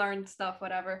 And you learn stuff,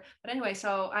 whatever. But anyway,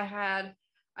 so I had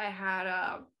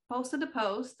posted the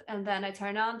post, and then I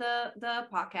turned on the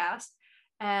podcast,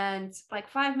 and like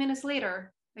 5 minutes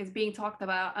later, it's being talked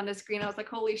about on the screen. I was like,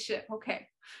 holy shit, okay.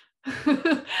 so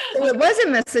it was a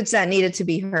message that needed to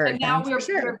be heard. And now we're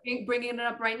bringing it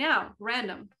up right now,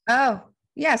 random. Oh,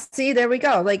 yeah. See, there we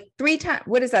go. Like 3 times.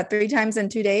 What is that? 3 times in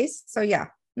 2 days. So yeah.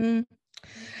 Yeah.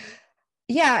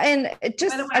 And it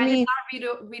just, By the way, I mean, did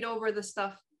not read over the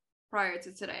stuff prior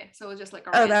to today. So it was just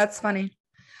like, that's funny.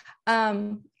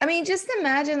 I mean, just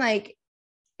imagine like,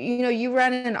 you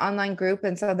run an online group,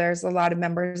 and so there's a lot of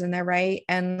members in there, right?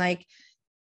 And like,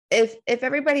 if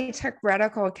everybody took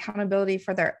radical accountability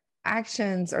for their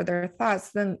actions or their thoughts,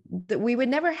 then we would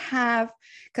never have,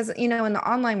 because in the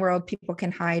online world, people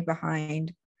can hide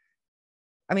behind.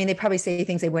 I mean, they probably say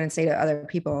things they wouldn't say to other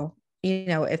people,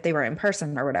 if they were in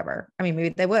person or whatever. I mean, maybe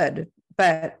they would,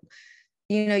 but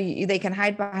they can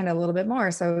hide behind a little bit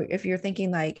more. So if you're thinking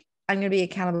like, I'm going to be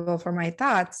accountable for my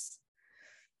thoughts,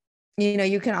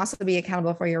 you can also be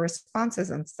accountable for your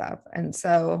responses and stuff. And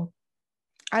so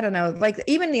I don't know, like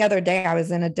even the other day I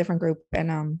was in a different group,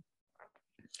 and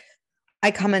I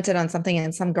commented on something,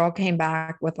 and some girl came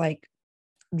back with like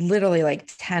literally like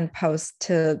 10 posts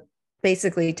to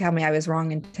basically tell me I was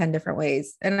wrong in 10 different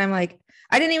ways. And I'm like,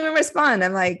 I didn't even respond.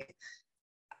 I'm like,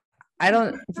 I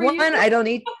don't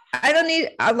need, I don't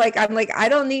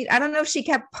know if she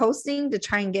kept posting to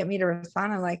try and get me to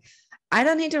respond. I'm like, I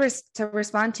don't need to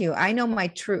respond to you. I know my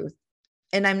truth,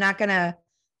 and I'm not going to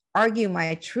argue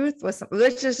my truth with some,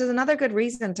 which is another good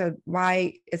reason to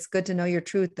why it's good to know your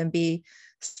truth and be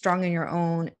strong in your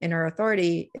own inner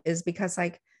authority, is because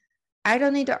like, I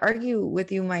don't need to argue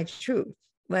with you my truth.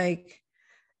 Like,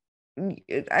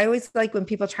 I always like when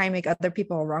people try and make other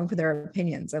people wrong for their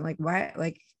opinions. I'm like, why?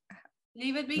 Like,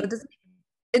 leave it be. It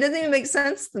doesn't even make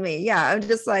sense to me. Yeah. I'm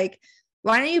just like,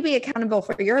 why don't you be accountable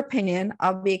for your opinion?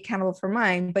 I'll be accountable for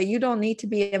mine, but you don't need to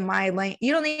be in my lane.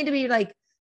 You don't need to be like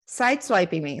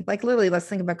sideswiping me. Like literally, let's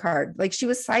think of a card. Like she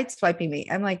was sideswiping me.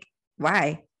 I'm like,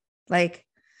 why? Like,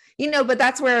 but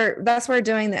that's where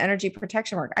doing the energy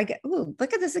protection work. I get, ooh,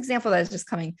 look at this example that is just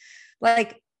coming.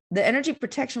 Like the energy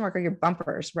protection work are your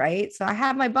bumpers, right? So I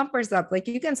have my bumpers up. Like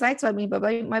you can sideswipe me, but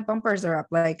my bumpers are up.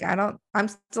 Like I'm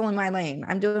still in my lane.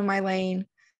 I'm doing my lane,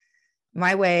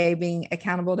 my way, being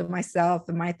accountable to myself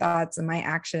and my thoughts and my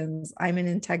actions. I'm in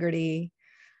integrity,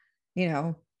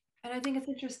 And I think it's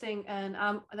interesting, and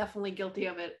I'm definitely guilty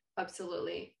of it.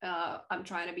 Absolutely. I'm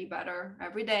trying to be better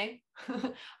every day.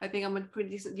 I think I'm in a pretty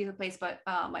decent place, but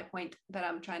my point that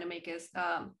I'm trying to make is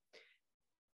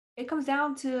it comes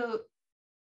down to,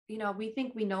 we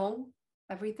think we know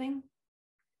everything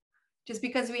just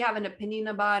because we have an opinion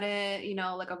about it,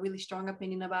 like a really strong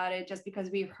opinion about it, just because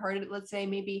we've heard it, let's say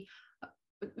maybe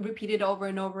repeated over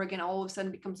and over again, all of a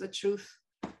sudden becomes the truth.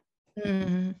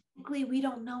 We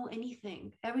don't know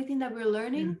anything. Everything that we're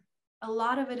learning, a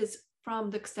lot of it is from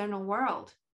the external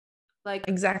world. Like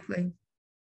exactly.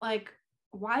 Like,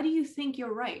 why do you think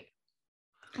you're right?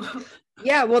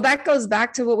 Yeah, well, that goes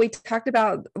back to what we talked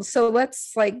about. So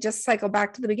let's like just cycle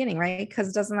back to the beginning, right?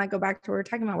 Because doesn't that go back to what we're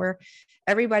talking about, where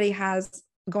everybody has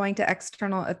going to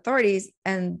external authorities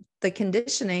and the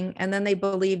conditioning, and then they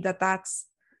believe that that's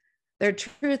their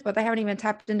truth, but they haven't even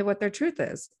tapped into what their truth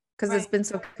is because it's been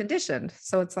so conditioned.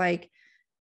 So it's like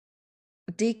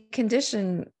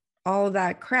decondition all of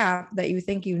that crap that you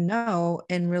think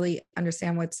and really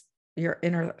understand what's your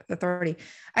inner authority,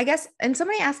 I guess. And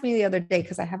somebody asked me the other day,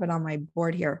 because I have it on my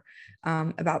board here,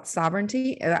 about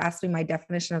sovereignty. It asked me my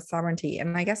definition of sovereignty.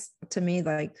 And I guess to me,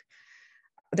 like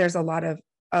there's a lot of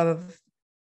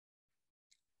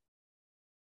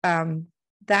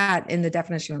that in the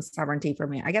definition of sovereignty for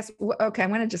me. I guess, okay, I'm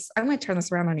going to turn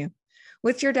this around on you.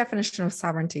 What's your definition of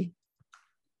sovereignty?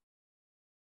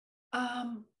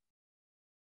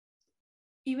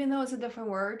 Even though it's a different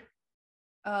word,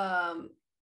 the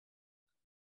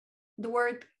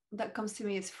word that comes to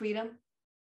me is freedom.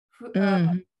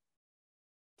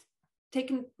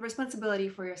 Taking responsibility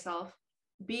for yourself,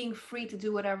 being free to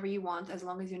do whatever you want as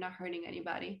long as you're not hurting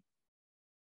anybody.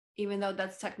 Even though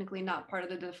that's technically not part of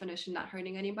the definition, not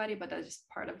hurting anybody, but that's just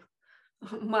part of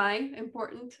my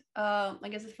important, I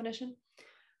guess, definition.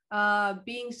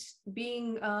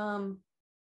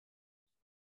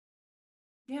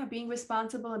 Being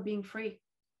responsible and being free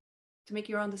to make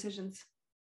your own decisions.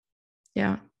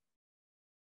 Yeah.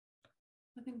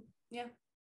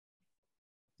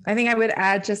 I think I would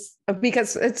add, just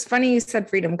because it's funny you said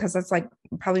freedom, because that's like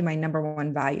probably my number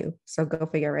one value. So go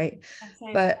figure, right?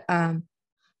 Same. But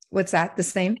what's that? The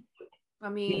same? I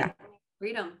mean,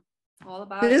 freedom, all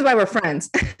about this is why we're friends.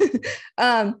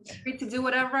 Free to do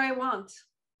whatever I want,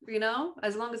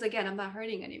 as long as, again, I'm not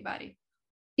hurting anybody.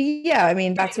 Yeah, I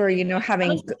mean, that's where,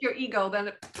 having your ego,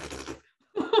 then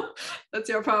that's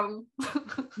your problem.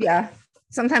 Yeah,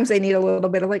 sometimes they need a little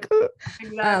bit of like,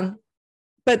 exactly.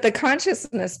 But the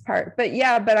consciousness part, but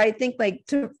I think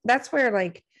that's where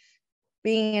like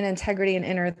being in integrity and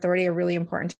inner authority are really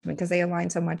important to me, because they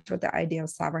align so much with the idea of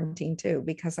sovereignty too.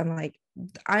 Because I'm like,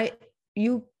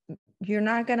 you're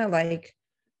not gonna like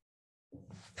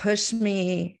push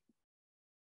me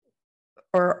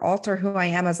or alter who I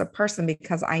am as a person,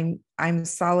 because I'm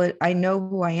solid. I know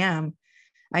who I am.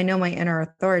 I know my inner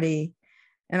authority.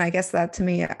 And I guess that, to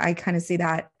me, I kind of see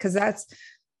that, because that's,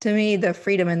 to me, the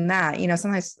freedom in that.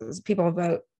 Sometimes people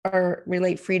vote or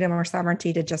relate freedom or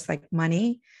sovereignty to just like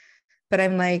money, but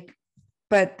I'm like,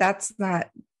 but that's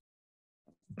not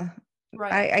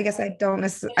right. I guess I don't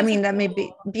necessarily, I mean, that may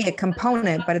be a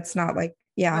component, but it's not like,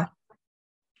 yeah.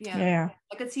 I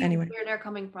could see where they're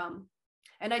coming from.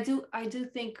 And I do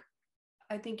think,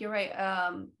 you're right,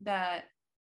 that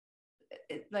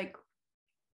like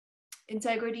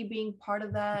integrity being part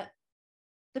of that,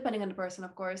 depending on the person,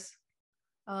 of course,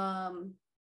 and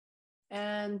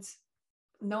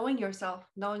knowing yourself,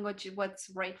 knowing what's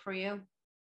right for you.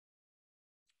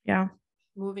 Yeah.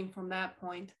 Moving from that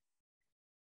point.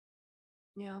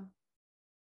 Yeah.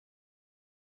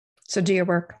 So do your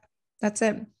work. That's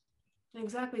it.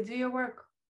 Exactly. Do your work.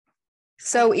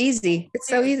 So easy. It's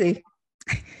so easy.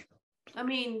 I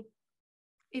mean,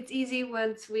 it's easy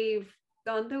once we've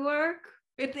done the work.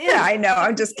 It is. Yeah, I know.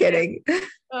 I'm just kidding.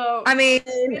 I mean,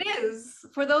 it is.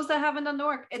 For those that haven't done the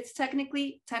work, it's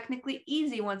technically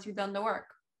easy once you've done the work.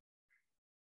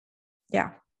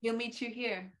 Yeah. You'll meet you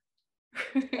here.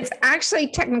 It's actually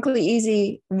technically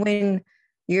easy when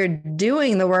you're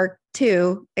doing the work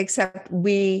too, except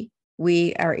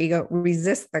our ego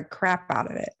resist the crap out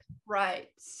of it. Right.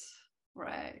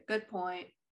 Good point.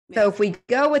 So if we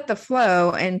go with the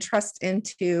flow and trust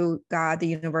into God, the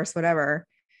universe, whatever,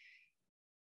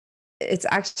 it's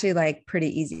actually like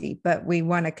pretty easy, but we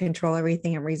want to control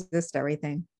everything and resist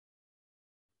everything.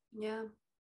 Yeah,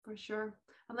 for sure.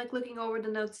 I'm like looking over the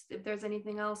notes if there's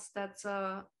anything else that's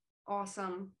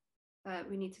awesome that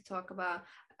we need to talk about.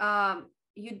 I'm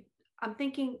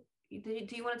thinking, do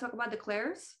you want to talk about the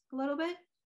clairs a little bit?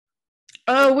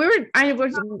 Oh, I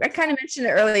kind of mentioned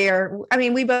it earlier. I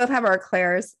mean, we both have our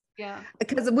clairs. Yeah.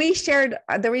 Because we shared,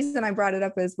 the reason I brought it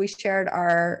up is we shared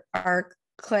our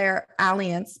clair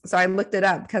alliance. So I looked it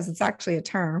up because it's actually a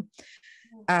term.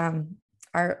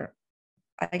 Our,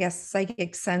 I guess,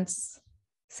 psychic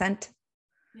scent.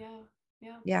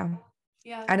 Yeah.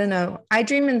 I don't know. I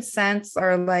dream in sense,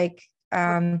 or like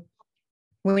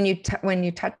when you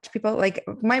touch people, like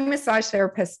my massage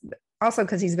therapist, also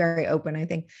because he's very open, I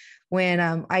think,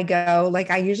 when I go, like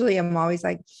I usually am always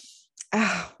like,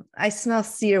 oh, I smell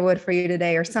cedar wood for you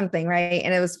today or something, right?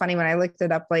 And it was funny when I looked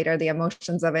it up later, the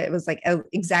emotions of it was like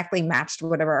exactly matched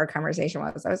whatever our conversation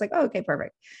was. I was like, oh, okay,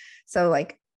 perfect. So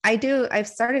like I've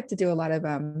started to do a lot of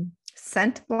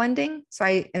scent blending.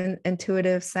 So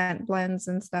intuitive scent blends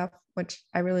and stuff, which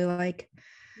I really like.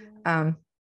 So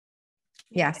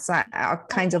I'll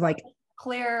kinds of like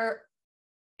Claire,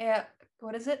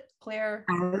 what is it? Claire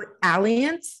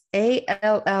Alliance,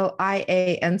 ALLIANCE,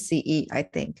 I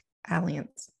think.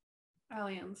 Alliance.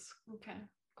 Okay,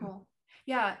 cool.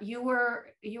 Yeah, you were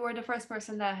the first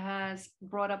person that has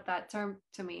brought up that term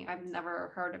to me. I've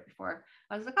never heard it before.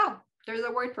 I was like, oh, there's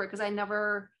a word for it, because I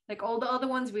never, like all the other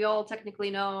ones, we all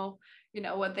technically know,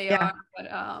 what they are.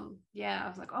 But I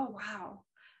was like, oh wow.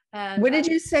 And What did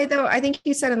you say though? I think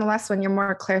you said in the last one, you're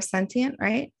more clairsentient,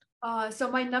 right? so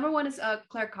my number one is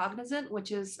claircognizant,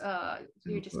 which is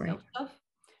you just know Right. stuff.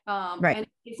 Right. And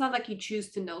it's not like you choose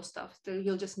to know stuff. So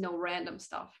you'll just know random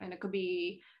stuff, and it could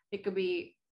be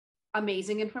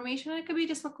amazing information. It could be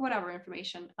just like whatever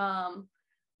information.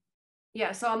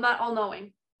 Yeah, so I'm not all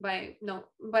knowing by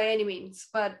any means,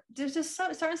 but there's just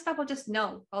certain stuff I'll just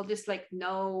know. I'll just like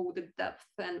know the depth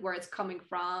and where it's coming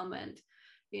from, and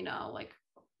like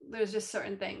there's just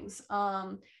certain things.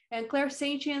 And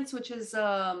clairsentience, which is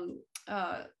the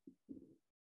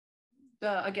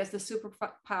I guess the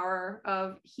superpower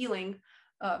of healing.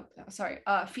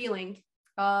 Feeling.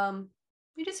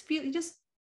 You just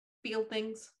feel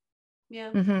things.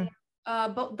 Yeah. Mm-hmm.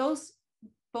 But those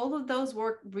both of those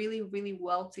work really, really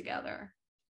well together.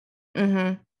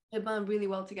 Mm-hmm. They blend really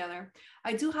well together.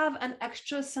 I do have an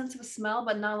extra sense of smell,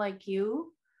 but not like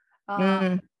you. Uh,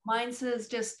 Mm-hmm. Mine says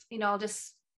just,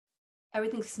 just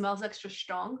everything smells extra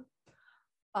strong.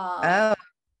 Um, Oh,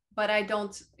 but I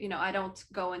don't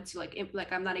go into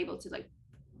like I'm not able to like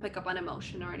pick up on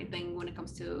emotion or anything when it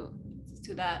comes to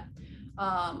that.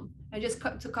 And just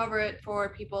to cover it for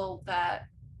people that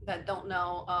don't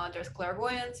know, there's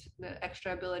clairvoyance, the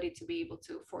extra ability to be able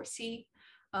to foresee.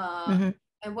 Uh, mm-hmm.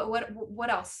 and what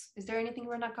else? Is there anything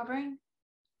we're not covering?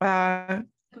 uh,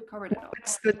 We covered it all.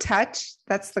 what's the touch?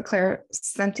 That's the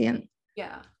clairsentient,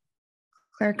 Yeah.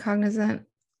 claircognizant,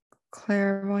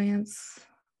 clairvoyance.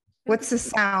 What's the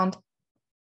sound?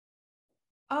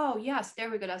 Oh yes, there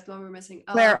we go. That's the one we're missing.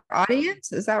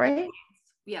 Clairaudience, is that right?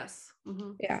 Yes.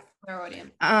 Mm-hmm. Yeah.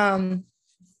 Clairaudience.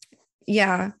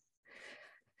 Yeah.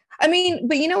 I mean,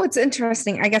 but you know what's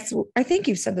interesting? I guess I think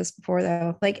you've said this before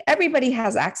though. Like everybody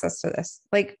has access to this.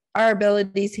 Like our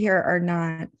abilities here are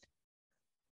not,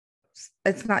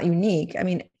 it's not unique. I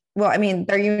mean,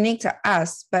 they're unique to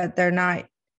us, but they're not,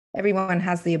 everyone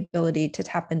has the ability to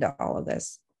tap into all of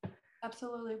this.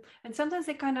 Absolutely. And sometimes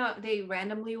they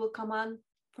randomly will come on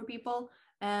for people,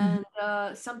 Mhm.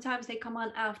 and sometimes they come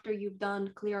on after you've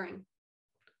done clearing,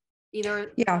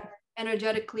 either Yeah.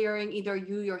 energetic clearing, either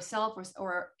you yourself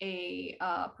or a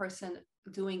person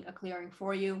doing a clearing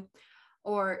for you,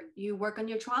 or you work on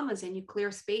your traumas and you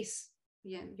clear space.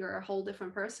 Yeah, you're a whole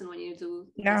different person when you do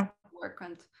this Yeah. work,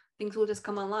 and things will just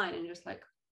come online, and you're just like,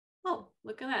 oh,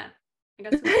 look at that. I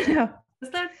got some. I know.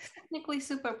 Because they're technically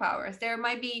superpowers. There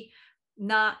might be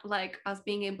not like us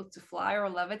being able to fly or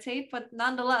levitate, but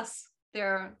nonetheless,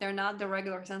 they're not the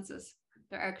regular senses.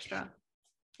 They're extra.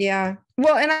 Yeah.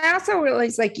 Well, and I also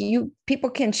realize like people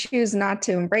can choose not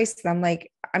to embrace them.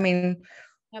 Like, I mean,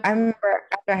 I Absolutely. remember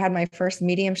after I had my first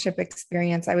mediumship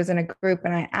experience, I was in a group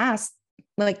and I asked,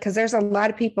 like, because there's a lot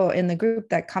of people in the group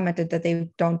that commented that they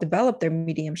don't develop their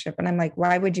mediumship. And I'm like,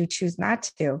 why would you choose not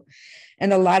to?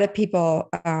 And a lot of people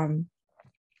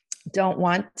don't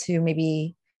want to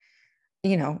maybe,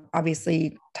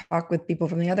 obviously talk with people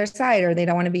from the other side, or they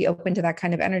don't want to be open to that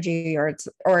kind of energy, or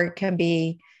it can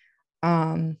be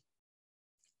um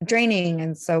draining.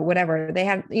 And so whatever they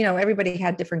had, everybody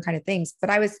had different kind of things, but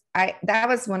that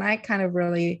was when I kind of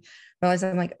really realized,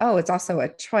 I'm like, oh, it's also a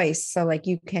choice. So like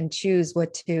you can choose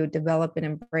what to develop and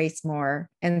embrace more.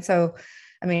 And so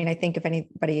I mean, I think if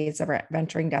anybody is ever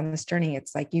venturing down this journey,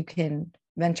 it's like you can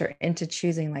venture into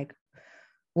choosing like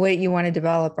what you want to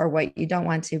develop or what you don't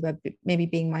want to, but maybe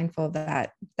being mindful of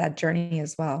that journey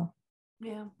as well.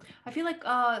 Yeah, I feel like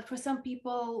for some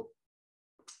people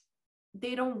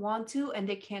they don't want to and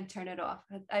they can't turn it off.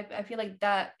 I feel like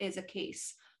that is a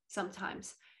case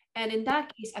sometimes, and in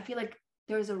that case, I feel like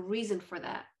there's a reason for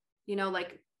that.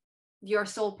 Like your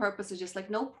sole purpose is just like,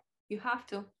 nope, you have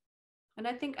to. And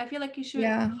I feel like you should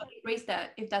Yeah. embrace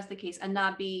that if that's the case, and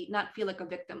not feel like a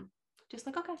victim. Just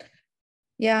like, okay.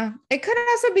 Yeah. It could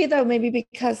also be though, maybe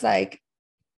because like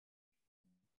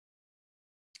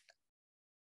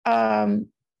um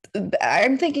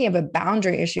I'm thinking of a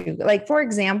boundary issue. Like, for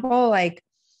example, like,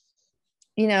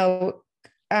 you know,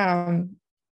 um,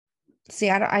 see,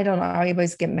 I don't know. I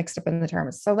always get mixed up in the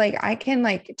terms. So like I can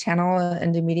like channel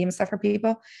and do medium stuff for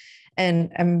people.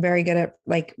 And I'm very good at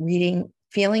like reading,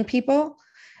 feeling people,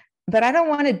 but I don't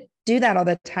want to do that all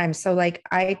the time. So like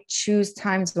I choose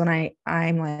times when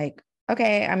I'm like,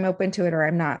 okay, I'm open to it or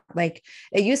I'm not. Like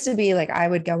it used to be like I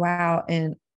would go out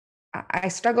and I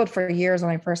struggled for years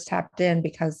when I first tapped in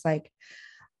because like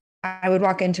I would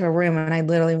walk into a room and I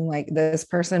literally like this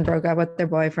person broke up with their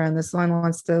boyfriend. This one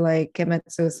wants to like commit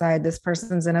suicide. This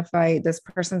person's in a fight. This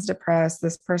person's depressed.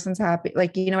 This person's happy.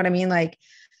 Like, you know what I mean? Like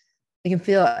you can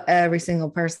feel every single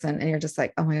person and you're just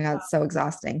like, oh my God, it's so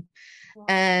exhausting.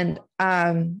 And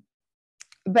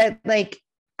but like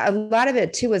a lot of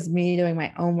it too was me doing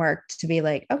my own work to be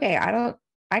like, okay,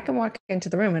 I can walk into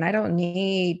the room and I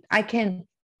can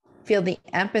feel the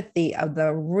empathy of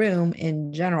the room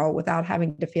in general without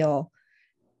having to feel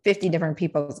 50 different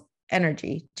people's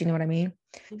energy. Do you know what I mean?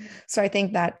 Mhm. So I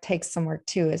think that takes some work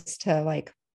too, is to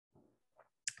like,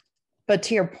 but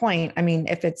to your point, I mean,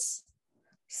 if it's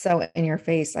so in your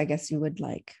face, I guess you would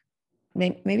like,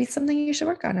 maybe something you should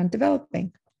work on and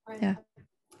developing. Right. Yeah.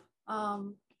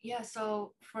 Yeah.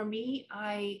 So for me,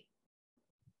 like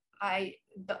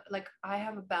I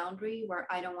have a boundary where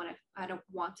I don't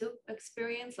want to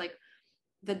experience like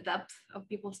the depth of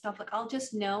people's stuff. Like I'll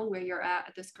just know where you're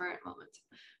at this current moment.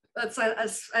 That's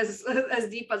as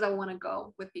deep as I want to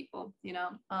go with people, you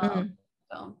know. Mhm.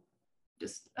 So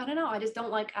just I don't know. I just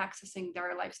don't like accessing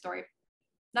their life story.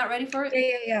 Not ready for it.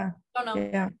 Yeah. Don't know.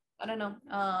 Yeah. I don't know.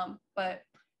 But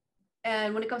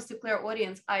and when it comes to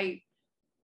clairaudience,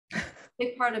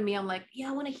 big part of me, I'm like, yeah,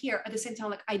 I want to hear. At the same time,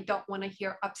 like I don't want to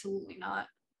hear. Absolutely not.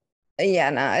 Yeah.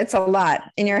 No, it's a lot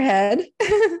in your head.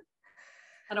 I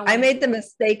don't I want to. made the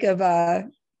mistake of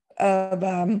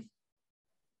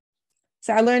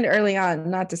so I learned early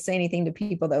on not to say anything to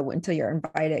people though until you're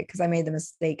invited, because I made the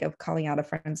mistake of calling out a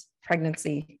friend's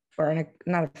pregnancy, or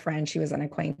not a friend, she was an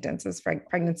acquaintance's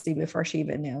pregnancy before she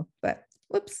even knew. But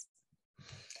whoops,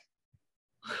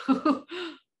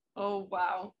 Oh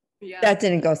wow. Yeah. that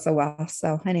didn't go so well.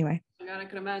 So anyway, Oh my God, I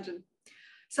can imagine.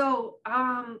 So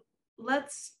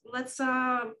let's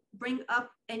bring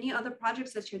up any other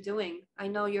projects that you're doing. I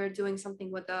know you're doing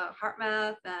something with the heart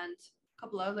math and a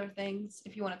couple other things.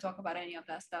 If you want to talk about any of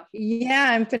that stuff.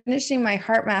 yeah, I'm finishing my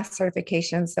heart math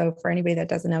certification. So for anybody that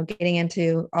doesn't know, getting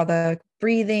into all the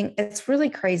breathing, it's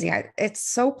really crazy. It's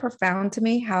so profound to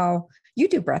me how you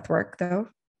do breath work though,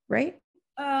 right?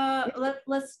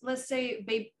 Let's say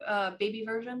baby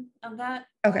version of that.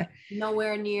 Okay.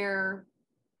 Nowhere near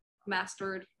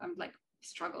mastered. I'm like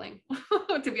struggling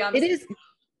to be It honest.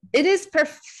 is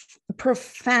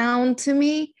profound to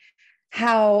me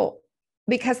how,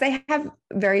 because they have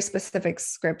very specific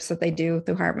scripts that they do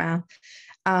through heart math,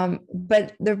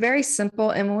 but they're very simple.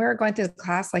 And when we were going through the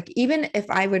class, like even if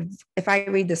I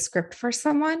read the script for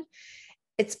someone,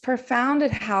 it's profound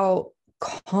at how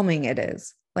calming it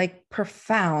is, like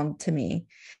profound to me,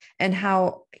 and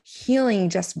how healing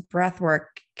just breath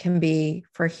work can be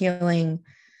for healing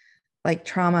like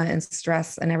trauma and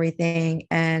stress and everything.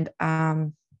 And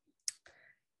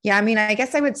yeah, I mean, I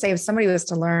guess I would say if somebody was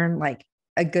to learn like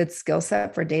a good skill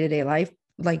set for day-to-day life,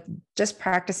 like just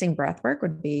practicing breath work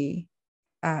would be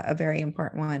a very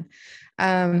important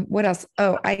one. What else?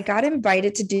 Oh, I got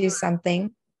invited to do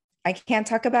something. I can't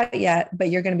talk about it yet, but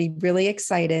you're going to be really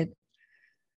excited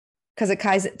because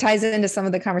it ties into some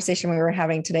of the conversation we were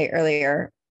having today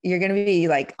earlier. You're going to be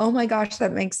like, oh my gosh,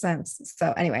 that makes sense.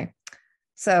 So anyway,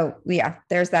 so yeah,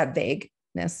 there's that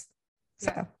vagueness.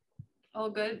 So Yeah. All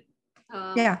good.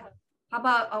 yeah. How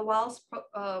about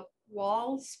a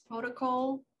Walls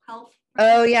protocol health?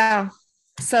 Oh yeah.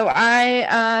 So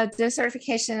I did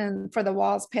certification for the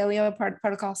Walls Paleo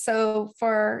protocol. So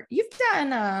for you've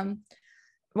done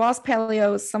Walls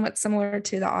Paleo is somewhat similar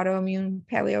to the autoimmune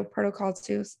paleo protocol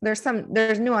too. There's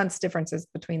nuanced differences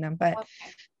between them, but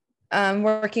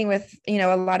working with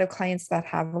a lot of clients that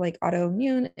have like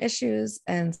autoimmune issues,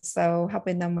 and so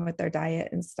helping them with their diet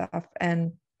and stuff.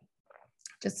 And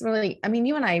just really, I mean,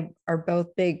 you and I are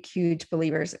both big, huge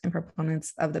believers and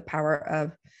proponents of the power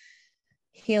of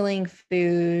healing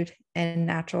food and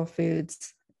natural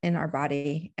foods in our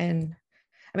body. And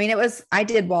I mean, I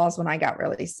did Walls when I got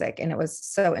really sick, and it was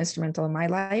so instrumental in my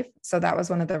life. So that was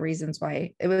one of the reasons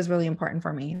why it was really important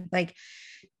for me. Like,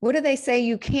 what do they say?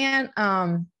 You can't,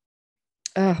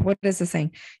 what is the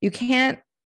saying? You can't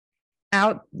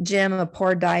out gym a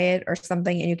poor diet or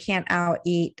something, and you can't out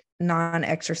eat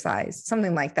non-exercise,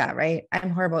 something like that, right?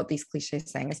 I'm horrible at these cliche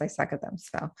sayings. I suck at them.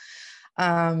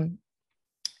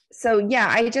 So yeah,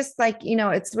 I just like,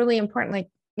 it's really important. Like,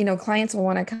 clients will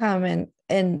want to come and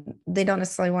they don't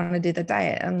necessarily want to do the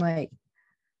diet. I'm like,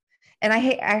 and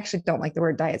I actually don't like the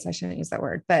word diets. I shouldn't use that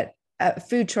word, but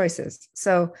food choices.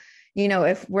 So,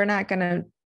 if we're not going to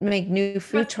make new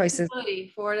food choices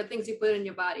for the things you put in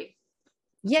your body.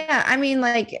 Yeah, I mean,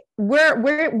 like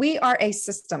we are a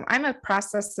system. I'm a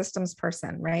process systems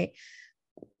person, right?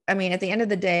 I mean, at the end of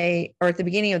the day, or at the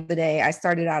beginning of the day, I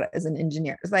started out as an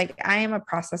engineer. It's like I am a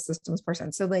process systems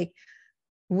person. So like,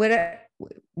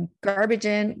 garbage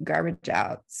in, garbage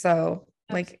out. So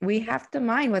like, we have to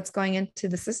mind what's going into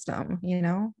the system,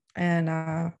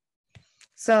 and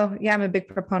so yeah, I'm a big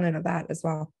proponent of that as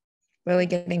well. Really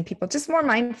getting people just more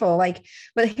mindful. Like,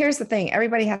 but here's the thing,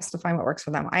 everybody has to find what works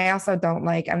for them.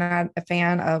 I'm not a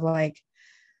fan of like,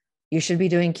 you should be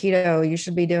doing keto, you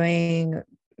should be doing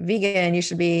vegan, you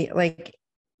should be like,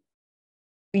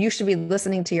 you should be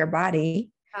listening to your body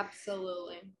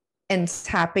Absolutely. and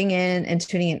tapping in and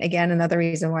tuning in. Again, another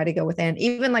reason why to go within.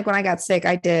 Even like when I got sick,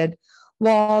 I did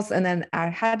walls, and then I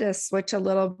had to switch a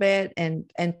little bit and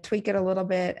tweak it a little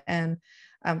bit. And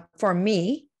for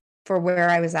me, for where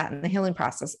I was at in the healing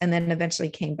process, and then eventually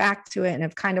came back to it and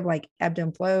have kind of like ebbed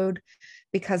and flowed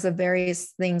because of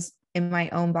various things in my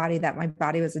own body that my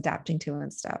body was adapting to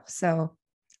and stuff. So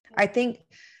I think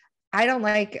I don't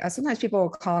like, sometimes people will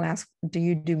call and ask, do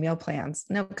you do meal plans?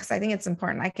 No, because I think it's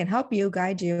important. I can help you,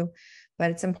 guide you,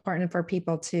 but it's important for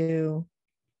people to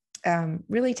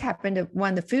really tap into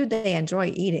one, the food they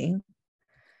enjoy eating.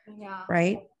 Yeah.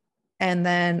 Right. And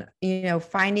then,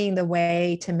 finding the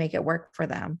way to make it work for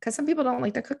them. Because some people don't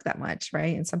like to cook that much.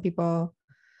 Right. And some people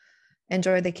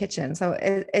enjoy the kitchen. So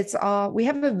it's all, we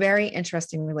have a very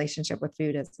interesting relationship with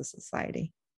food as a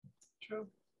society. True.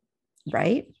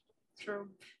 Right. True.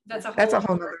 That's a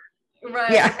whole other,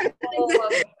 right. Yeah.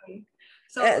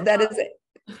 So that is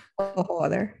a whole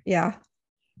other. Yeah.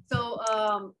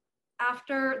 So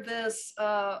after this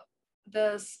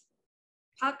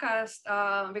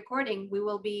podcast recording, we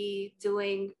will be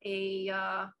doing a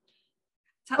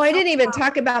I didn't even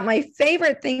talk about my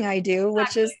favorite thing I do,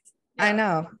 which is, yeah. I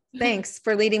know. Thanks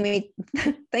for leading me.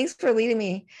 Thanks for leading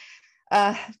me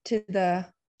to the,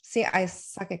 see, I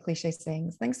suck at cliche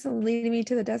sayings. Thanks for leading me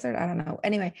to the desert. I don't know.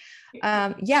 Anyway,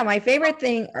 yeah, my favorite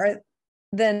thing are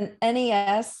the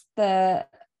NES, the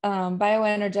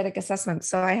bioenergetic assessment.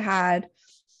 So I had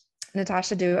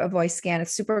Natasha do a voice scan.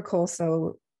 It's super cool.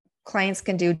 So clients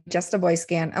can do just a voice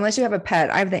scan, unless you have a pet.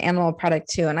 I have the animal product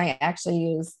too. And I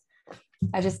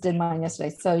just did mine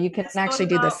yesterday. So you can actually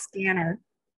do the scanner.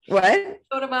 What?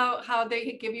 What about how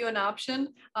they give you an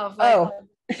option of like,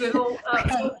 so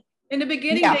in the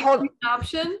beginning, they give you an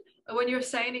option when you're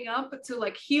signing up to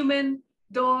like human,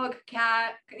 dog,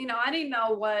 cat. I didn't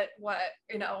know what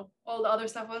all the other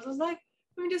stuff was. I was like,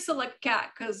 let me just select cat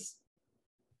because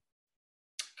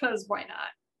why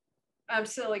not? I'm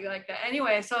silly like that.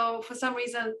 Anyway, so for some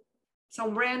reason,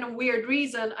 some random weird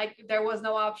reason, there was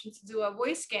no option to do a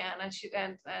voice scan, and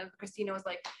Christina was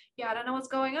like, yeah, I don't know what's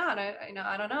going on.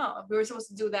 I don't know. We were supposed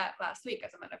to do that last week,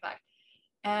 as a matter of fact.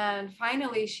 And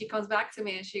finally, she comes back to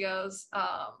me and she goes,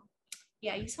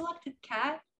 yeah, you selected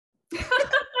cat.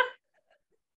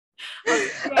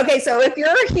 Okay, so if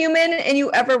you're a human and you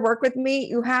ever work with me,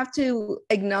 you have to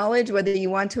acknowledge, whether you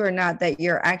want to or not, that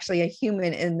you're actually a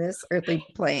human in this earthly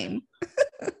plane.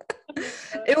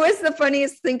 It was the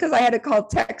funniest thing because I had to call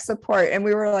tech support and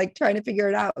we were like trying to figure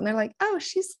it out. And they're like, oh,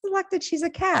 she's selected, she's a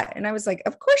cat. And I was like,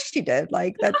 of course she did.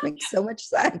 Like, that makes so much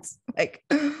sense. Like,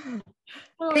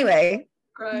 anyway.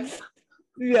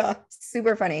 Yeah,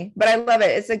 super funny. But I love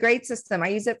it. It's a great system. I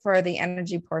use it for the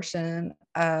energy portion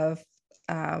of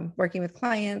working with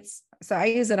clients. So I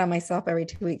use it on myself every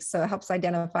 2 weeks. So it helps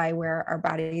identify where our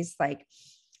body's like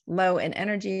low in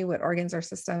energy, what organs or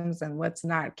systems, and what's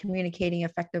not communicating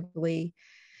effectively.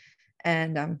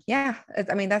 And yeah,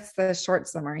 I mean, that's the short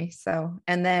summary. So,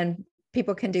 and then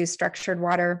people can do structured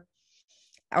water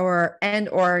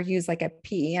or use like a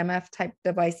PEMF type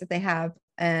device that they have,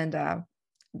 and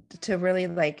to really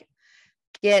like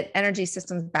get energy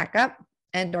systems back up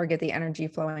and or get the energy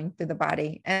flowing through the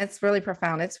body. And it's really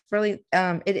profound. It's really,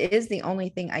 it is the only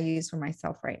thing I use for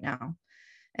myself right now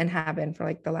and have been for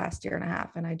like the last year and a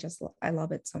half. And I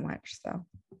love it so much. So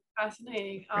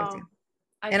fascinating.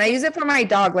 I use it for my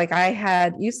dog. Like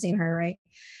you've seen her, right?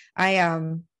 I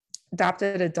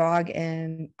adopted a dog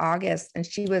in August and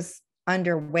she was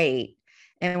underweight.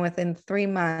 And within 3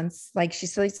 months, like she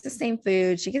still eats the same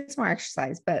food, she gets more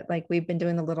exercise, but like we've been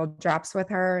doing the little drops with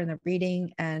her and the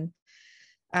reading, and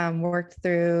worked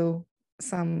through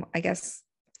some, I guess,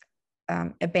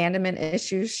 abandonment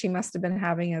issues she must have been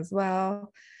having as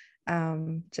well.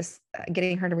 Just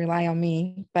getting her to rely on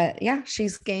me. But yeah,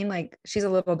 she's gained, she's a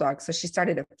little dog. So she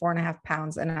started at 4.5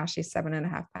 pounds and now she's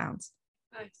 7.5 pounds.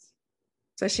 Nice.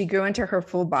 So she grew into her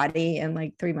full body in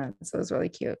like 3 months. So it was really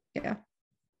cute. Yeah.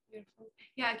 Beautiful.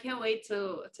 Yeah, I can't wait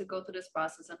to go through this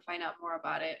process and find out more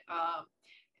about it.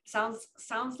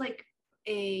 Sounds like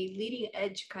a leading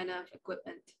edge kind of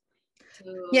equipment.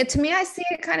 To me, I see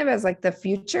it kind of as like the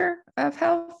future of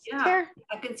health care.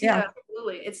 I can see that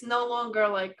absolutely. It's no longer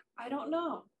like, I don't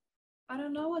know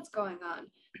what's going on.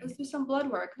 Let's do some blood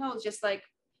work. No, it's just like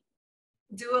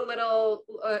do a little.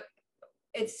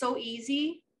 It's so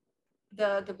easy.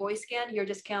 The voice scan, you're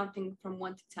just counting from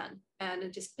 1 to 10, and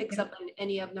it just picks up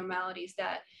any abnormalities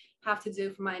that have to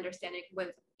do, from my understanding,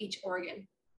 with each organ.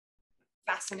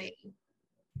 Fascinating.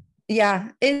 Yeah,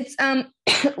 it's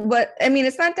what I mean,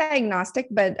 it's not diagnostic,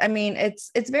 but I mean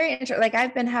it's very interesting. Like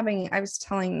I was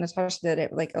telling Natasha that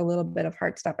it like a little bit of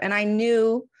heart stuff, and I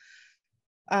knew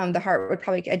the heart would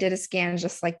probably, I did a scan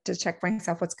just like to check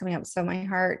myself what's coming up. So my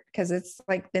heart, because it's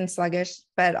like been sluggish,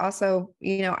 but also,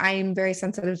 I'm very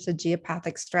sensitive to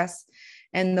geopathic stress.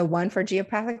 And the one for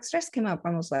geopathic stress came up.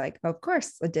 I was like, of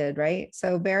course it did. Right.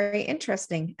 So very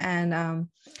interesting. And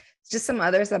just some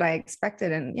others that I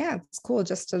expected. And yeah, it's cool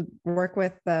just to work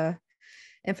with the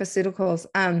infoceuticals.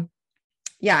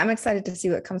 Yeah, I'm excited to see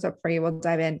what comes up for you. We'll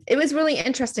dive in. It was really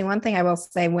interesting. One thing I will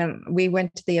say, when we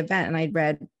went to the event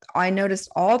and I noticed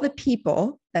all the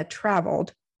people that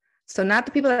traveled. So not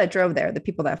the people that drove there, the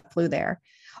people that flew there,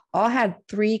 all had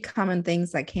three common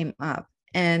things that came up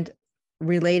and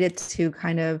related to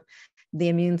kind of the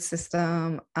immune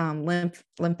system,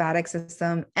 lymphatic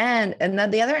system. And then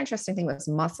the other interesting thing was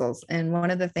muscles. And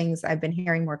one of the things I've been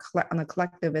hearing more on the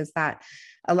collective is that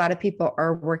a lot of people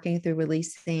are working through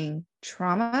releasing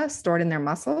trauma stored in their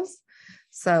muscles.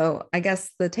 So I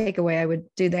guess the takeaway I would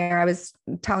do there, I was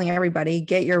telling everybody,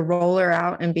 get your roller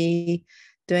out and be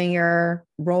doing your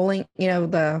rolling,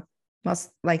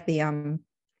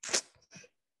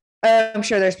 I'm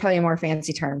sure there's probably a more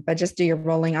fancy term, but just do your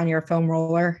rolling on your foam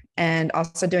roller, and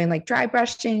also doing like dry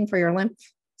brushing for your lymph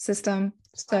system.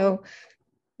 So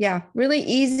yeah, really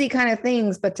easy kind of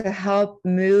things, but to help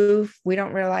move. We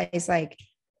don't realize, like,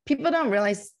 people don't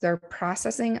realize they're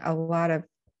processing a lot of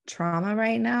trauma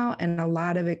right now and a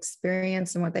lot of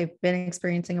experience and what they've been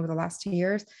experiencing over the last 2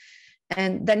 years.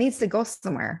 And that needs to go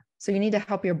somewhere. So you need to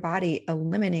help your body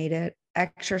eliminate it,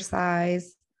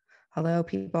 exercise. Hello,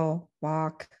 people,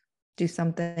 walk, do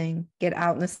something, get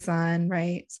out in the sun,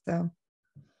 right? So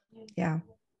yeah.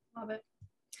 Love it.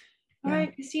 All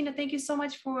right, Christina, thank you so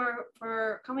much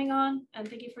for coming on, and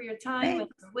thank you for your time and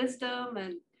wisdom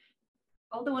and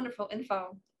all the wonderful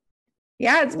info.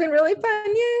 Yeah, it's been really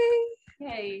fun. Yay.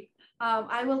 Yay.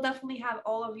 I will definitely have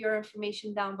all of your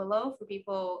information down below for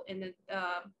people in the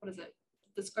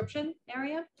description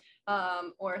area,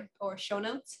 or show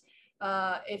notes.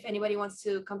 If anybody wants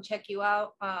to come check you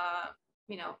out,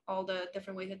 all the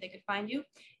different ways that they could find you.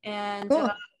 And cool.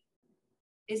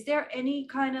 Is there any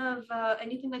kind of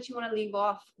anything that you want to leave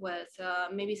off with?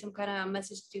 Maybe some kind of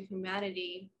message to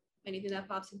humanity, anything that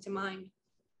pops into mind?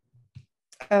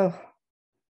 Oh,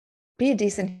 be a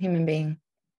decent human being.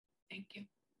 Thank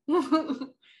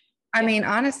you. I mean,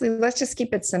 honestly, let's just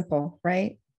keep it simple,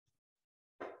 right?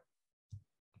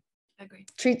 Agree.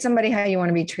 Treat somebody how you want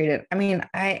to be treated. I mean,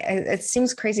 it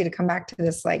seems crazy to come back to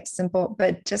this like simple,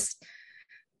 but just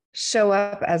show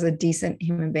up as a decent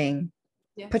human being.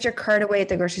 Yeah. Put your card away at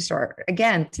the grocery store.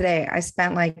 Again, today I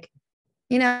spent like,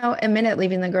 a minute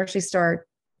leaving the grocery store,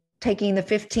 taking the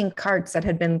 15 carts that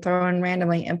had been thrown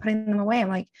randomly and putting them away. I'm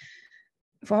like,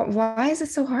 why is it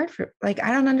so hard I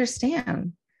don't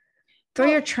understand. Throw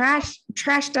your trash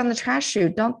down the trash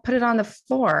chute. Don't put it on the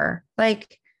floor.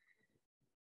 Like,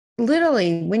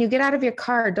 literally, when you get out of your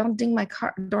car, don't ding my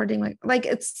car door,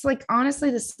 it's like, honestly,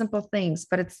 the simple things,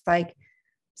 but it's like,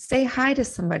 say hi to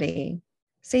somebody,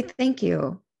 say thank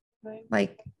you. Right.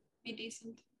 Like, be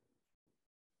decent.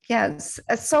 Yes,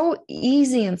 it's so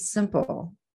easy and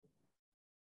simple.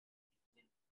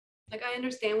 Like, I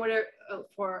understand where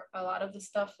for a lot of the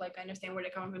stuff, like, I understand where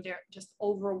they're coming from. They're just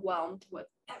overwhelmed with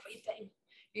everything,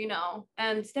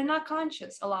 and they're not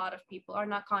conscious. A lot of people are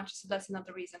not conscious, so that's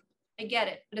another reason. I get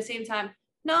it. But at the same time,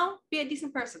 no, be a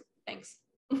decent person. Thanks.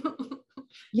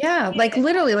 Yeah, like,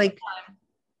 literally, like,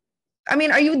 I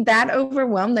mean, are you that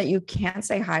overwhelmed that you can't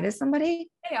say hi to somebody?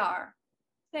 They are.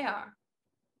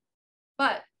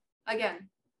 But again,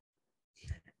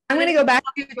 I'm going to go back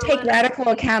to take radical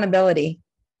accountability.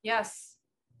 Yes.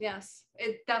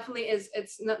 It definitely is.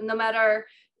 It's no matter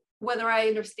whether I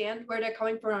understand where they're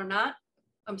coming from or not,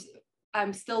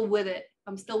 I'm still with it.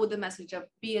 I'm still with the message of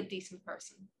be a decent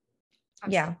person.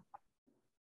 Yeah.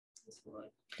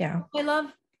 Yeah. I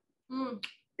love.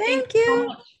 Thank you. So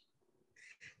much.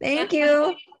 Thank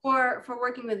you for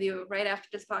working with you right after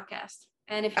this podcast.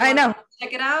 And if you want to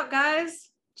check it out, guys,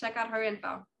 check out her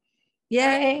info.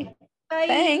 Yay. Bye.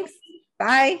 Thanks.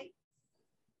 Bye.